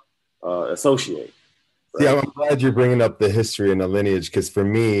associate. Right? Yeah, I'm glad you're bringing up the history and the lineage, because for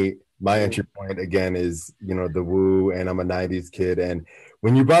me, my entry point again is, you know, the Wu, and I'm a 90s kid. And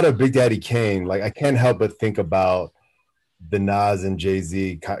when you brought up Big Daddy Kane, like I can't help but think about the Nas and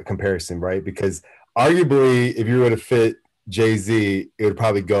Jay-Z comparison, right? Because arguably, if you were to fit Jay-Z, it would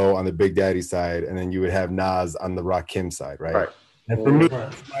probably go on the Big Daddy side, and then you would have Nas on the Rakim side, right? And for me,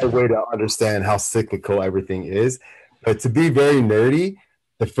 that's my way to understand how cyclical everything is. But to be very nerdy,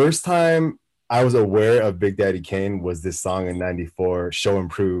 the first time I was aware of Big Daddy Kane was this song in '94, Show and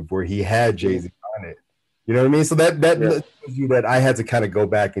Prove, where he had Jay-Z on it. You know what I mean? So that tells you that I had to kind of go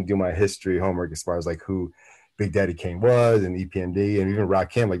back and do my history homework as far as like who Big Daddy Kane was, and EPMD, and even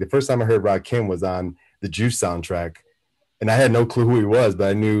Rakim. Like the first time I heard Rakim was on the Juice soundtrack, and I had no clue who he was, but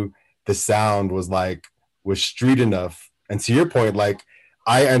I knew the sound was street enough. And to your point, like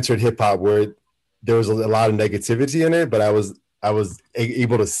I entered hip hop where there was a lot of negativity in it, but I was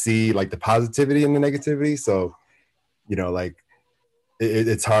able to see like the positivity in the negativity. So, you know, like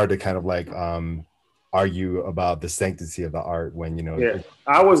it's hard to kind of like argue about the sanctity of the art when, you know. Yeah,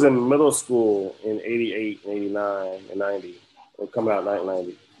 I was in middle school in 88, 89, and 90, coming out in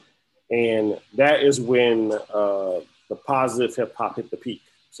 90. And that is when the positive hip hop hit the peak.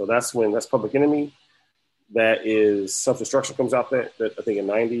 So that's Public Enemy. That is Self-Destruction comes out that I think in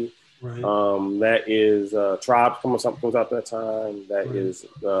 90. Right. That is Tribe comes out that time. That is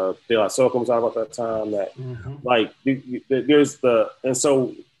De La Soul comes out about that time. That like there's and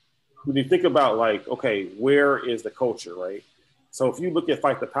so when you think about like, okay, where is the culture, right? So if you look at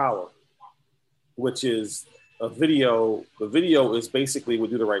Fight the Power, which is a video, the video is basically We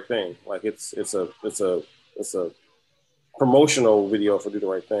Do the Right Thing. Like it's a promotional video for Do the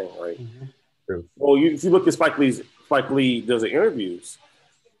Right Thing, right? Well, if you look at Spike Lee does the interviews.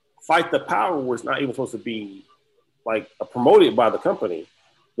 Fight the Power was not even supposed to be like promoted by the company.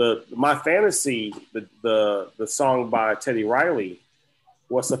 The My Fantasy, the song by Teddy Riley,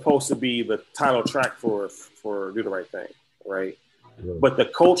 was supposed to be the title track for Do the Right Thing, right? Yeah. But the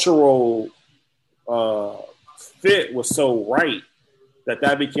cultural fit was so right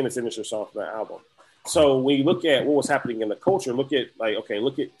that became a signature song for that album. So when you look at what was happening in the culture,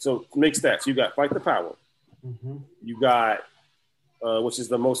 so make stats. You got Fight the Power. You got which is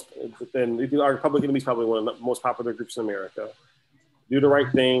the most, then our Public Enemy is probably one of the most popular groups in America. Do the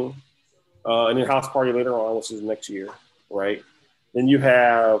Right Thing, and then House Party later on, which is next year, right? Then you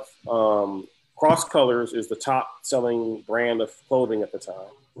have Cross Colors is the top selling brand of clothing at the time,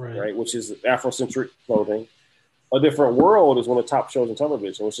 right? Which is Afrocentric clothing. A Different World is one of the top shows on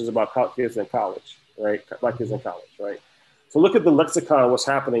television, which is about kids in college, right? Black kids in college, right? So look at the lexicon, what's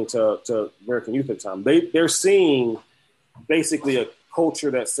happening to American youth at the time. They're seeing basically a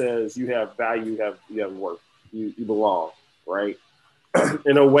culture that says you have value, you have worth, you belong, right?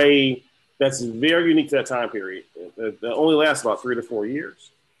 In a way that's very unique to that time period. That only lasts about 3 to 4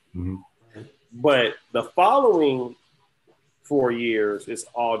 years. But the following 4 years is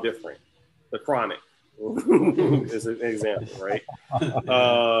all different. The Chronic is an example, right?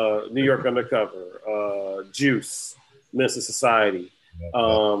 New York Undercover, Juice, Minister Society,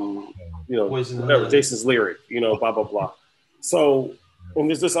 whatever, Jason's Lyric, blah, blah, blah. So, and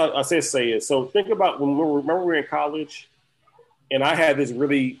this I say it. So think about when we were in college, and I had this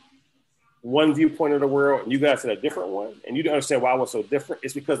really one viewpoint of the world, and you guys had a different one, and you didn't understand why I was so different.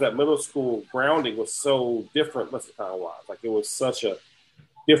 It's because that middle school grounding was so different, lexicon-wise. Like it was such a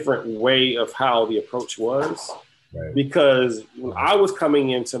different way of how the approach was. Right. Because when I was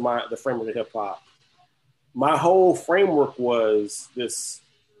coming into the framework of hip hop, my whole framework was this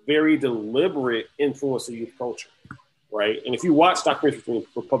very deliberate influence of youth culture. right? And if you watch documentaries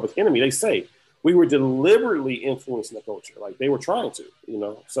from Public Enemy, they say we were deliberately influencing the culture, like they were trying to,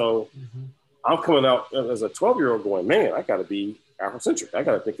 So I'm coming out as a 12-year-old going, man, I got to be Afrocentric. I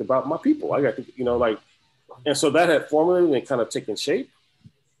got to think about my people. I got to, and so that had formulated and kind of taken shape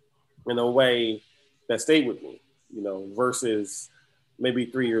in a way that stayed with me, versus maybe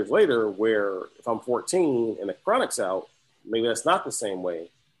 3 years later, where if I'm 14 and the Chronic's out, maybe that's not the same way,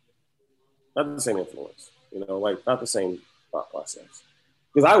 not the same influence, not the same thought process.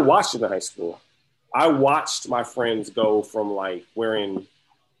 Because I watched it in high school. I watched my friends go from like wearing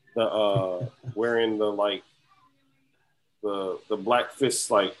the black fist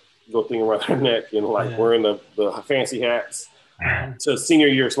like go thing around their neck and wearing the fancy hats to senior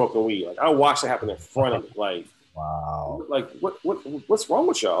year smoking weed. Like I watched it happen in front of me. Like, wow. Like what's wrong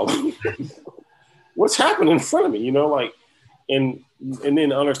with y'all? What's happening in front of me? And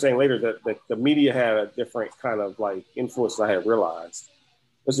then understanding later that the media had a different kind of like influence than I had realized.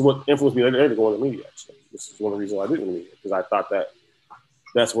 This is what influenced me later to go into media. Actually, this is one of the reasons why I didn't media, because I thought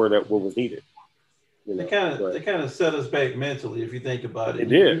that's where what was needed. They kind of set us back mentally, if you think about it. It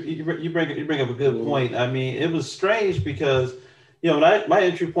did. You bring up a good point. I mean, it was strange because my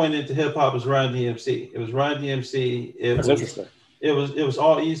entry point into hip hop was Run DMC. It was Run DMC. That's interesting. It was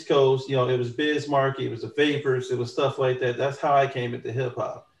all East Coast. It was Biz Markie. It was the Vapors. It was stuff like that. That's how I came into hip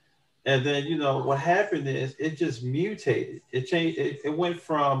hop. And then what happened is it just mutated. It changed. It went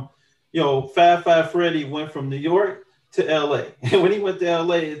from Fab Five Freddy went from New York to LA. And when he went to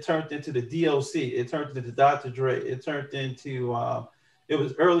LA, it turned into the DOC. It turned into Dr. Dre. It turned into it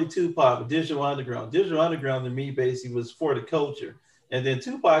was early Tupac, Digital Underground. Digital Underground to me basically was for the culture. And then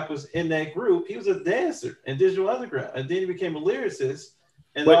Tupac was in that group. He was a dancer in Digital Underground. And then he became a lyricist.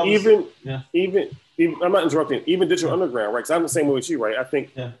 And but even I'm not interrupting, even Digital Underground, right? Because I'm the same way with you, right? I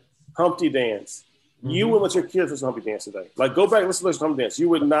think Humpty Dance. Mm-hmm. You wouldn't let your kids listen to Humpty Dance today. Like, go back and listen to Humpty Dance. You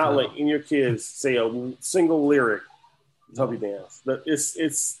would not let your kids say a single lyric to Humpty Dance.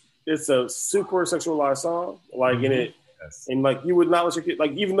 It's a super sexualized song. Like, in it, and like you would not let your kid,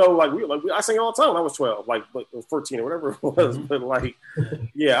 like, even though I sang all the time when I was 12, like 14 or whatever it was, but like,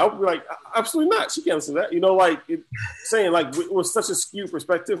 I would be like, absolutely not. She can't listen to that. Saying like it was such a skewed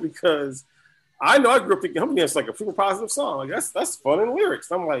perspective because I know I grew up thinking Humpty Dance is like a super positive song. Like that's fun in lyrics.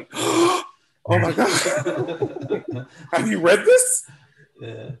 And I'm like, oh my god, have you read this?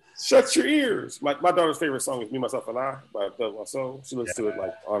 Yeah. Shut your ears. My daughter's favorite song is "Me, Myself, and I" by Doug Marceau. She listens to it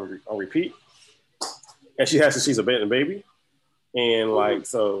like on repeat, and she has to. She's a baby, and like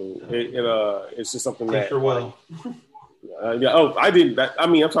so, it's just something that. I didn't. I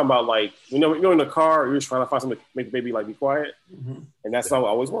mean, I'm talking about like you're in the car, you're just trying to find something to make the baby like be quiet, and that's how it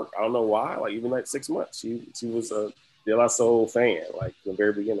always worked. I don't know why. Like even like 6 months, she was a De La Soul fan, like from the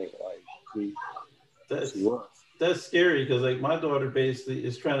very beginning. Like she was. That's scary because like my daughter basically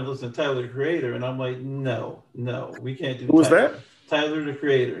is trying to listen to Tyler the Creator, and I'm like, no, we can't do. Who was that? Tyler the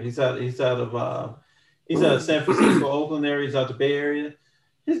Creator. He's out of San Francisco, Oakland area. He's out the Bay Area.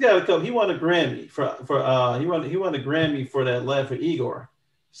 He's got a couple. He won a Grammy he won a Grammy for that Laugh for Igor.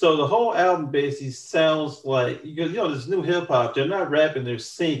 So the whole album basically sounds like this new hip hop. They're not rapping. They're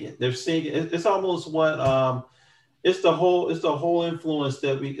singing. It's almost what it's the whole influence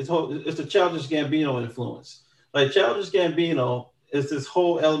that it's the Childish Gambino influence. Like Childish Gambino is this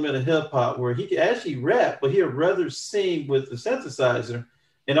whole element of hip hop where he can actually rap, but he'd rather sing with the synthesizer.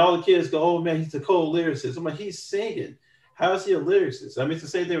 And all the kids go, "Oh man, he's a cold lyricist." I'm like, he's singing. How is he a lyricist? I mean, it's the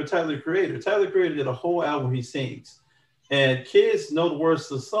same thing with Tyler the Creator. Tyler the Creator did a whole album he sings. And kids know the words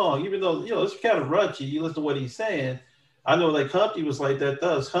to the song, even though, it's kind of raunchy. You listen to what he's saying. I know like Humpty was like that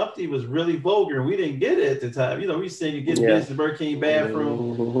does. Humpty was really vulgar and we didn't get it at the time. We singing "Getting Busy" in the Burger King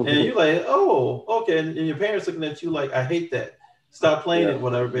bathroom. And you're like, oh, okay. And your parents looking at you like, I hate that. Stop playing it,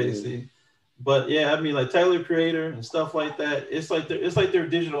 whatever, basically. But yeah, I mean, like Tyler the Creator and stuff like that. It's like they're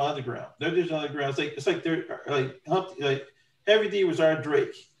Digital Underground. They're Digital Underground. It's like they're like Humpty, like Heavy D was our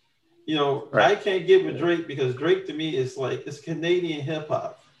Drake. Right. I can't get with Drake because Drake to me is like it's Canadian hip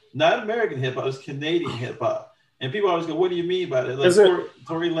hop, not American hip hop. It's Canadian hip hop. And people always go, "What do you mean by that?" Like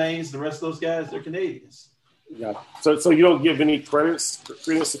Tory Lanez, the rest of those guys, they're Canadians. Yeah. So you don't give any credence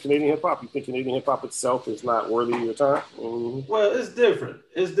to Canadian hip hop? You think Canadian hip hop itself is not worthy of your time? Mm-hmm. Well, it's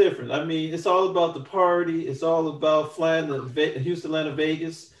different. I mean, it's all about the party. It's all about flying to Houston, Atlanta,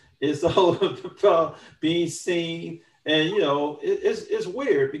 Vegas. It's all about being seen. And it's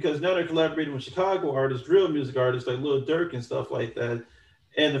weird because now they're collaborating with Chicago artists, drill music artists like Lil Durk and stuff like that.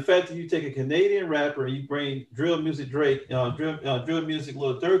 And the fact that you take a Canadian rapper and you bring drill music Drake, drill music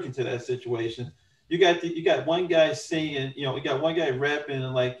Lil Durk into that situation. You got one guy singing, you got one guy rapping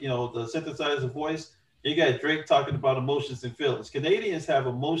and like, the synthesizer voice. You got Drake talking about emotions and feelings. Canadians have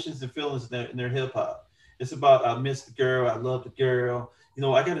emotions and feelings in their hip hop. It's about I miss the girl, I love the girl. You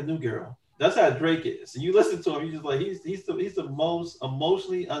know, I got a new girl. That's how Drake is. And you listen to him, you're just like he's the most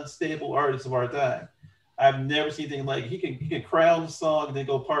emotionally unstable artist of our time. I've never seen anything like it. He can cry on the song and then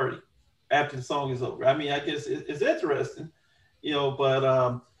go party after the song is over. I mean, I guess it's interesting, you know,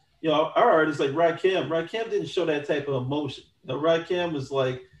 but you know, our artists like Rakim didn't show that type of emotion. You know, Rakim was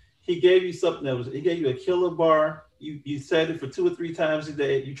like he gave you something he gave you a killer bar. You said it for 2 or 3 times a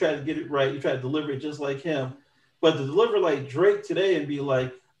day. You try to get it right. You try to deliver it just like him. But to deliver like Drake today and be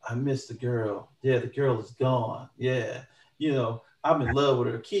like, I miss the girl. Yeah, the girl is gone. Yeah, you know, I'm in love with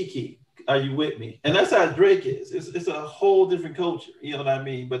her. Kiki, are you with me? And that's how Drake is. It's a whole different culture. You know what I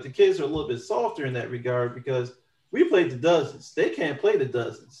mean? But the kids are a little bit softer in that regard because we played the dozens. They can't play the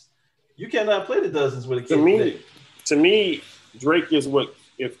dozens. You cannot play the dozens with a kid. To me, Drake is what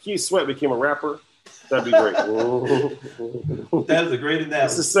if Keith Sweat became a rapper, that'd be great. That is a great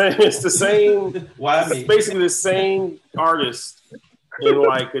analogy. It's the same. Why? It's basically the same artist in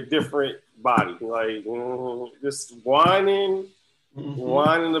like a different body, like just whining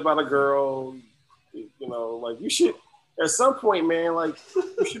about a girl. You know, like you should at some point, man. Like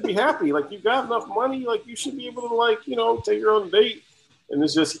you should be happy. Like you got enough money. Like you should be able to, like, you know, take your own date. And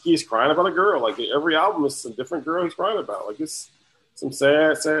it's just he's crying about a girl. Like every album is some different girl he's crying about. Like it's some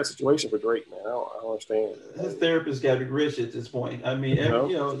sad situation for Drake, man. I don't understand. His therapist got to be rich at this point. I mean,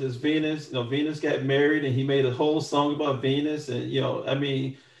 this Venus, Venus got married and he made a whole song about Venus. And, I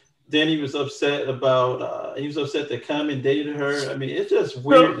mean, then he was upset about, that Common dated her. I mean, it's just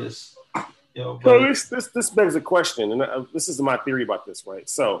weirdness. So this begs a question. And this is my theory about this, right?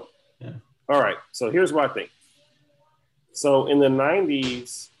 So, All right. So here's what I think. So in the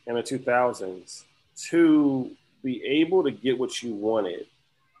 90s and the 2000s, to be able to get what you wanted,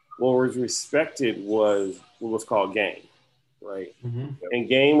 what was respected was what was called game, right? Mm-hmm. And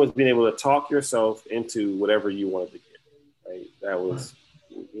game was being able to talk yourself into whatever you wanted to get, right? That was,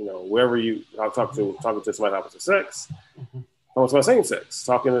 wherever you talking to somebody opposite sex, talking to my same sex,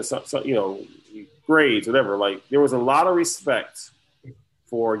 talking to some, grades, whatever. Like there was a lot of respect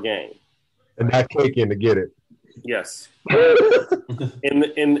for game, and not taking to get it. Yes.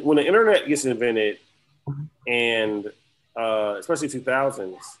 and when the internet gets invented, and especially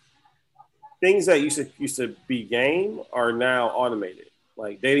 2000s, things that used to be game are now automated.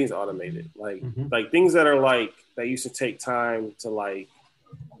 Like dating's automated. Like like things that are like that used to take time to like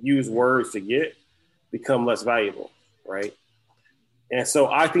use words to get become less valuable, right? And so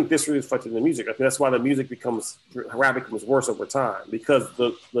I think this really reflected in the music. I think that's why the music rap becomes worse over time, because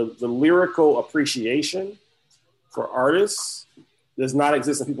the lyrical appreciation for artists does not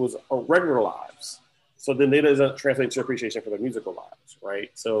exist in people's regular lives. So then it doesn't translate to appreciation for their musical lives, right?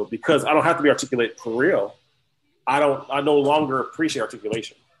 So because I don't have to be articulate for real, I no longer appreciate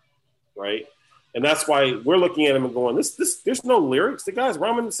articulation, right? And that's why we're looking at him and going, there's no lyrics. The guy's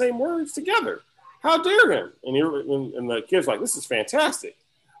rhyming the same words together. How dare him? And the kids are like, this is fantastic,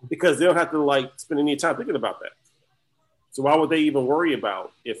 because they don't have to like spend any time thinking about that. So why would they even worry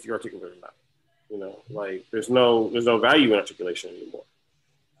about if you're articulate or not? Like there's no value in articulation anymore.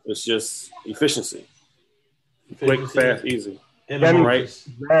 It's just efficiency. Quick, fast, easy.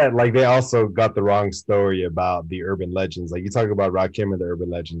 Right? Like they also got the wrong story about the urban legends. Like you talk about Rakim and the urban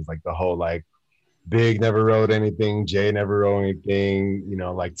legends, like the whole like Big never wrote anything, Jay never wrote anything,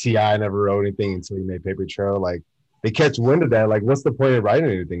 like T.I. never wrote anything until he made Paper Trail. Like they catch wind of that. Like what's the point of writing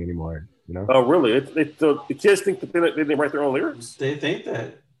anything anymore? Oh, really? The kids think that they didn't write their own lyrics? They think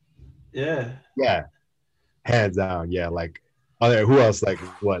that. Yeah. Yeah. Hands down. Yeah. Like who else? Like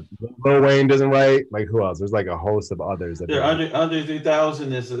what? Lil Wayne doesn't write. Like who else? There's like a host of others. That Andre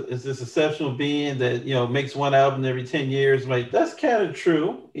 3000 is this exceptional being that makes one album every 10 years. Like that's kind of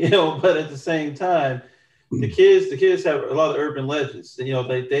true, but at the same time, the kids have a lot of urban legends.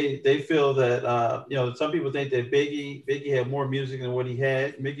 They feel that some people think that Biggie had more music than what he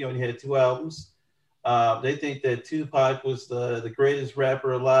had. Biggie only had 2 albums. They think that Tupac was the greatest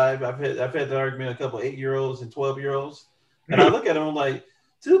rapper alive. I've had that argument with a couple of 8-year-olds and 12-year-olds. And I look at him like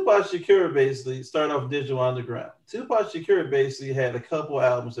Tupac Shakur basically started off Digital Underground. Tupac Shakur basically had a couple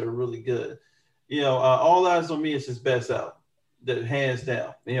albums that were really good. All Eyes on Me is his best album, that hands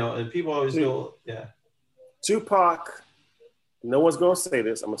down. And people always go, yeah. Tupac, no one's gonna say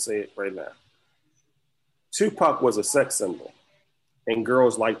this. I'm gonna say it right now. Tupac was a sex symbol, and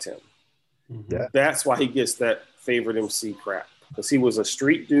girls liked him. Yeah. That's why he gets that favorite MC crap, because he was a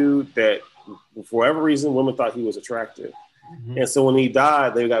street dude that, for whatever reason, women thought he was attractive. Mm-hmm. And so when he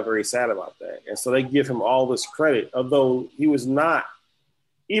died, they got very sad about that. And so they give him all this credit, although he was not,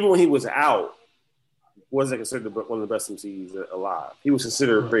 even when he was out, wasn't considered one of the best MCs alive. He was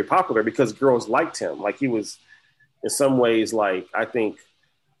considered very popular because girls liked him. Like he was, in some ways, like I think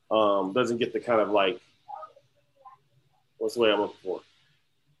doesn't get the kind of like, what's the way I'm looking for?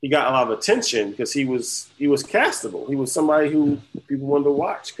 He got a lot of attention because he was castable. He was somebody who people wanted to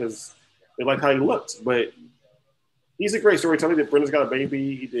watch because they liked how he looked. But he's a great storyteller. He did Brenda's Got a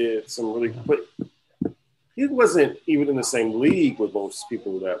Baby. He did some really, but he wasn't even in the same league with most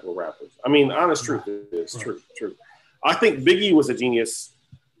people that were rappers. I mean, honest truth is true. I think Biggie was a genius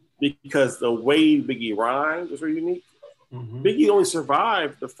because the way Biggie rhymed was very unique. Mm-hmm. Biggie only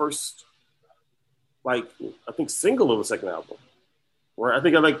survived the first, like, I think single of the second album. Where I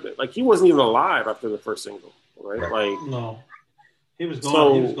think like he wasn't even alive after the first single, right? Like no, he was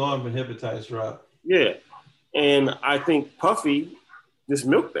gone. He was gone when Hypnotized dropped. Yeah, and I think Puffy just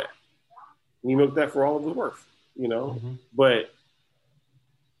milked that. He milked that for all of his worth, you know. Mm-hmm. But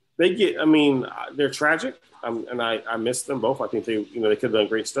they get, I mean, they're tragic, and I miss them both. I think they could have done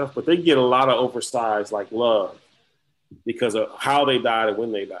great stuff, but they get a lot of oversized like love because of how they died and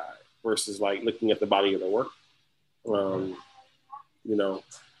when they died versus like looking at the body of their work. You know,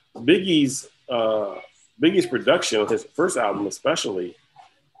 Biggie's production of his first album, especially,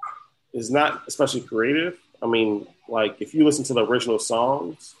 is not especially creative. I mean, like if you listen to the original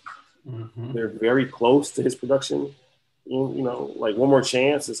songs, mm-hmm. they're very close to his production. You know, like One More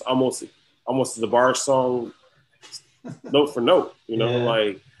Chance is almost the Barge song, note for note. You know,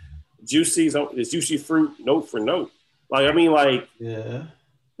 like Juicy's Juicy Fruit, note for note. Like I mean, like they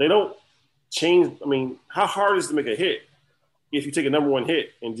don't change. I mean, how hard is it to make a hit? If you take a number one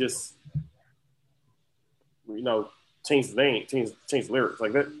hit and just, you know, change the name, change the lyrics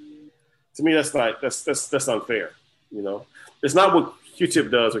like that, to me that's unfair. You know, it's not what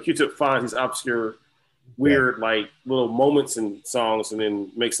Q-Tip does. Or Q-Tip finds these obscure, weird like little moments in songs and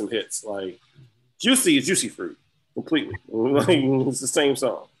then makes some hits. Like Juicy is Juicy Fruit completely. Like it's the same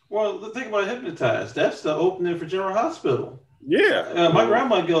song. Well, the thing about Hypnotized, that's the opening for General Hospital. Yeah. My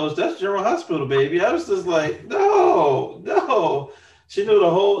grandma goes, that's General Hospital, baby. I was just like, no. She knew the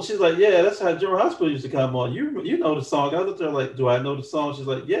whole, she's like, yeah, that's how General Hospital used to come on. You know the song. I looked at her like, do I know the song? She's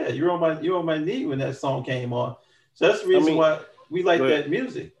like, yeah, you're on my knee when that song came on. So that's the reason why we like that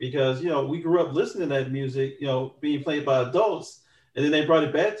music, because, you know, we grew up listening to that music, you know, being played by adults. And then they brought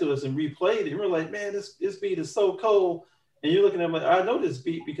it back to us and replayed it. And we're like, man, this beat is so cold. And you're looking at me like, I know this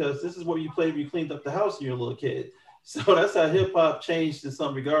beat because this is what you played when you cleaned up the house when you were a little kid. So that's how hip hop changed in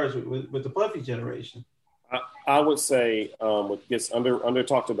some regards with the Puffy generation. I would say what gets under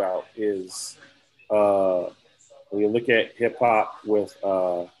talked about is when you look at hip hop with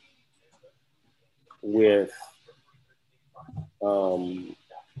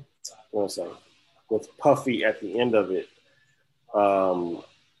Puffy at the end of it.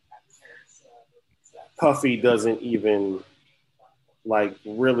 Puffy doesn't even like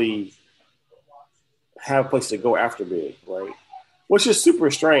really have a place to go after Big, right? Which is super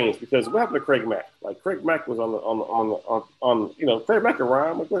strange because what happened to Craig Mack? Like Craig Mack was on you know, Craig Mack can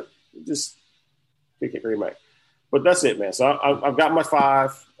rhyme. Like what? Just pick it, Craig Mack. But that's it, man. So I've got my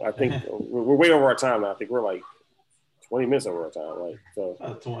 5. I think we're way over our time now. I think we're like 20 minutes over our time. Like so.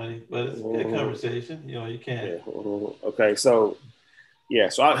 Not 20, but it's a good conversation. You know, you can't. Yeah. Okay, so yeah,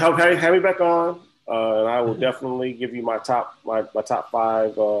 so I'll have me back on, and I will definitely give you my top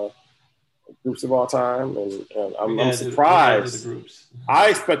 5 groups of all time, and I'm surprised. I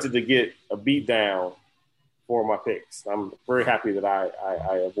expected to get a beat down for my picks. I'm very happy that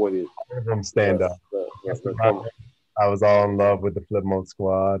I avoided them stand up. I was all in love with the Flip Mode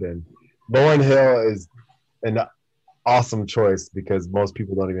Squad, and Lauryn Hill is an awesome choice because most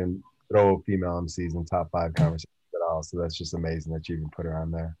people don't even throw female MCs in top 5 conversations at all. So that's just amazing that you even put her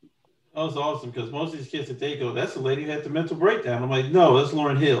on there. That was awesome because most of these kids that they go, that's the lady who had the mental breakdown. I'm like, no, that's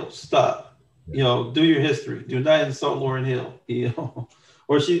Lauryn Hill. Stop. You know, do your history. Do not insult Lauryn Hill. You know,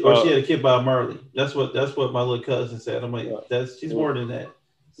 or she had a kid by Marley. That's what my little cousin said. I'm like, she's more than that.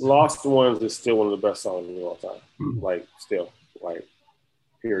 Lost Ones is still one of the best songs of all time. Like, still, like,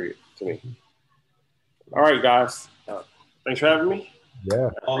 period to me. All right, guys. Thanks for having me. Yeah,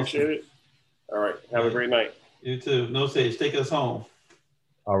 appreciate it. All right, have a great night. You too. No Sage, take us home.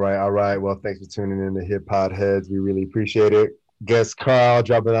 All right. Well, thanks for tuning in to Hip Pod Heads. We really appreciate it. Guest Carl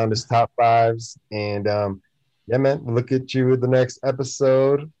dropping on his top 5s. And yeah, man, we'll look at you at the next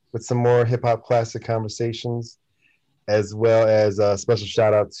episode with some more hip hop classic conversations, as well as a special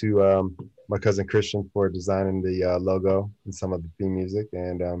shout out to my cousin Christian for designing the logo and some of the theme music.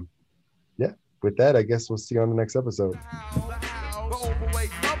 And yeah, with that, I guess we'll see you on the next episode.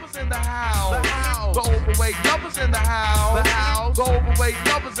 overweight lovers in the house. The overweight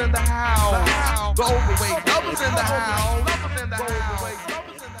lovers in the house. The overweight lovers in the house.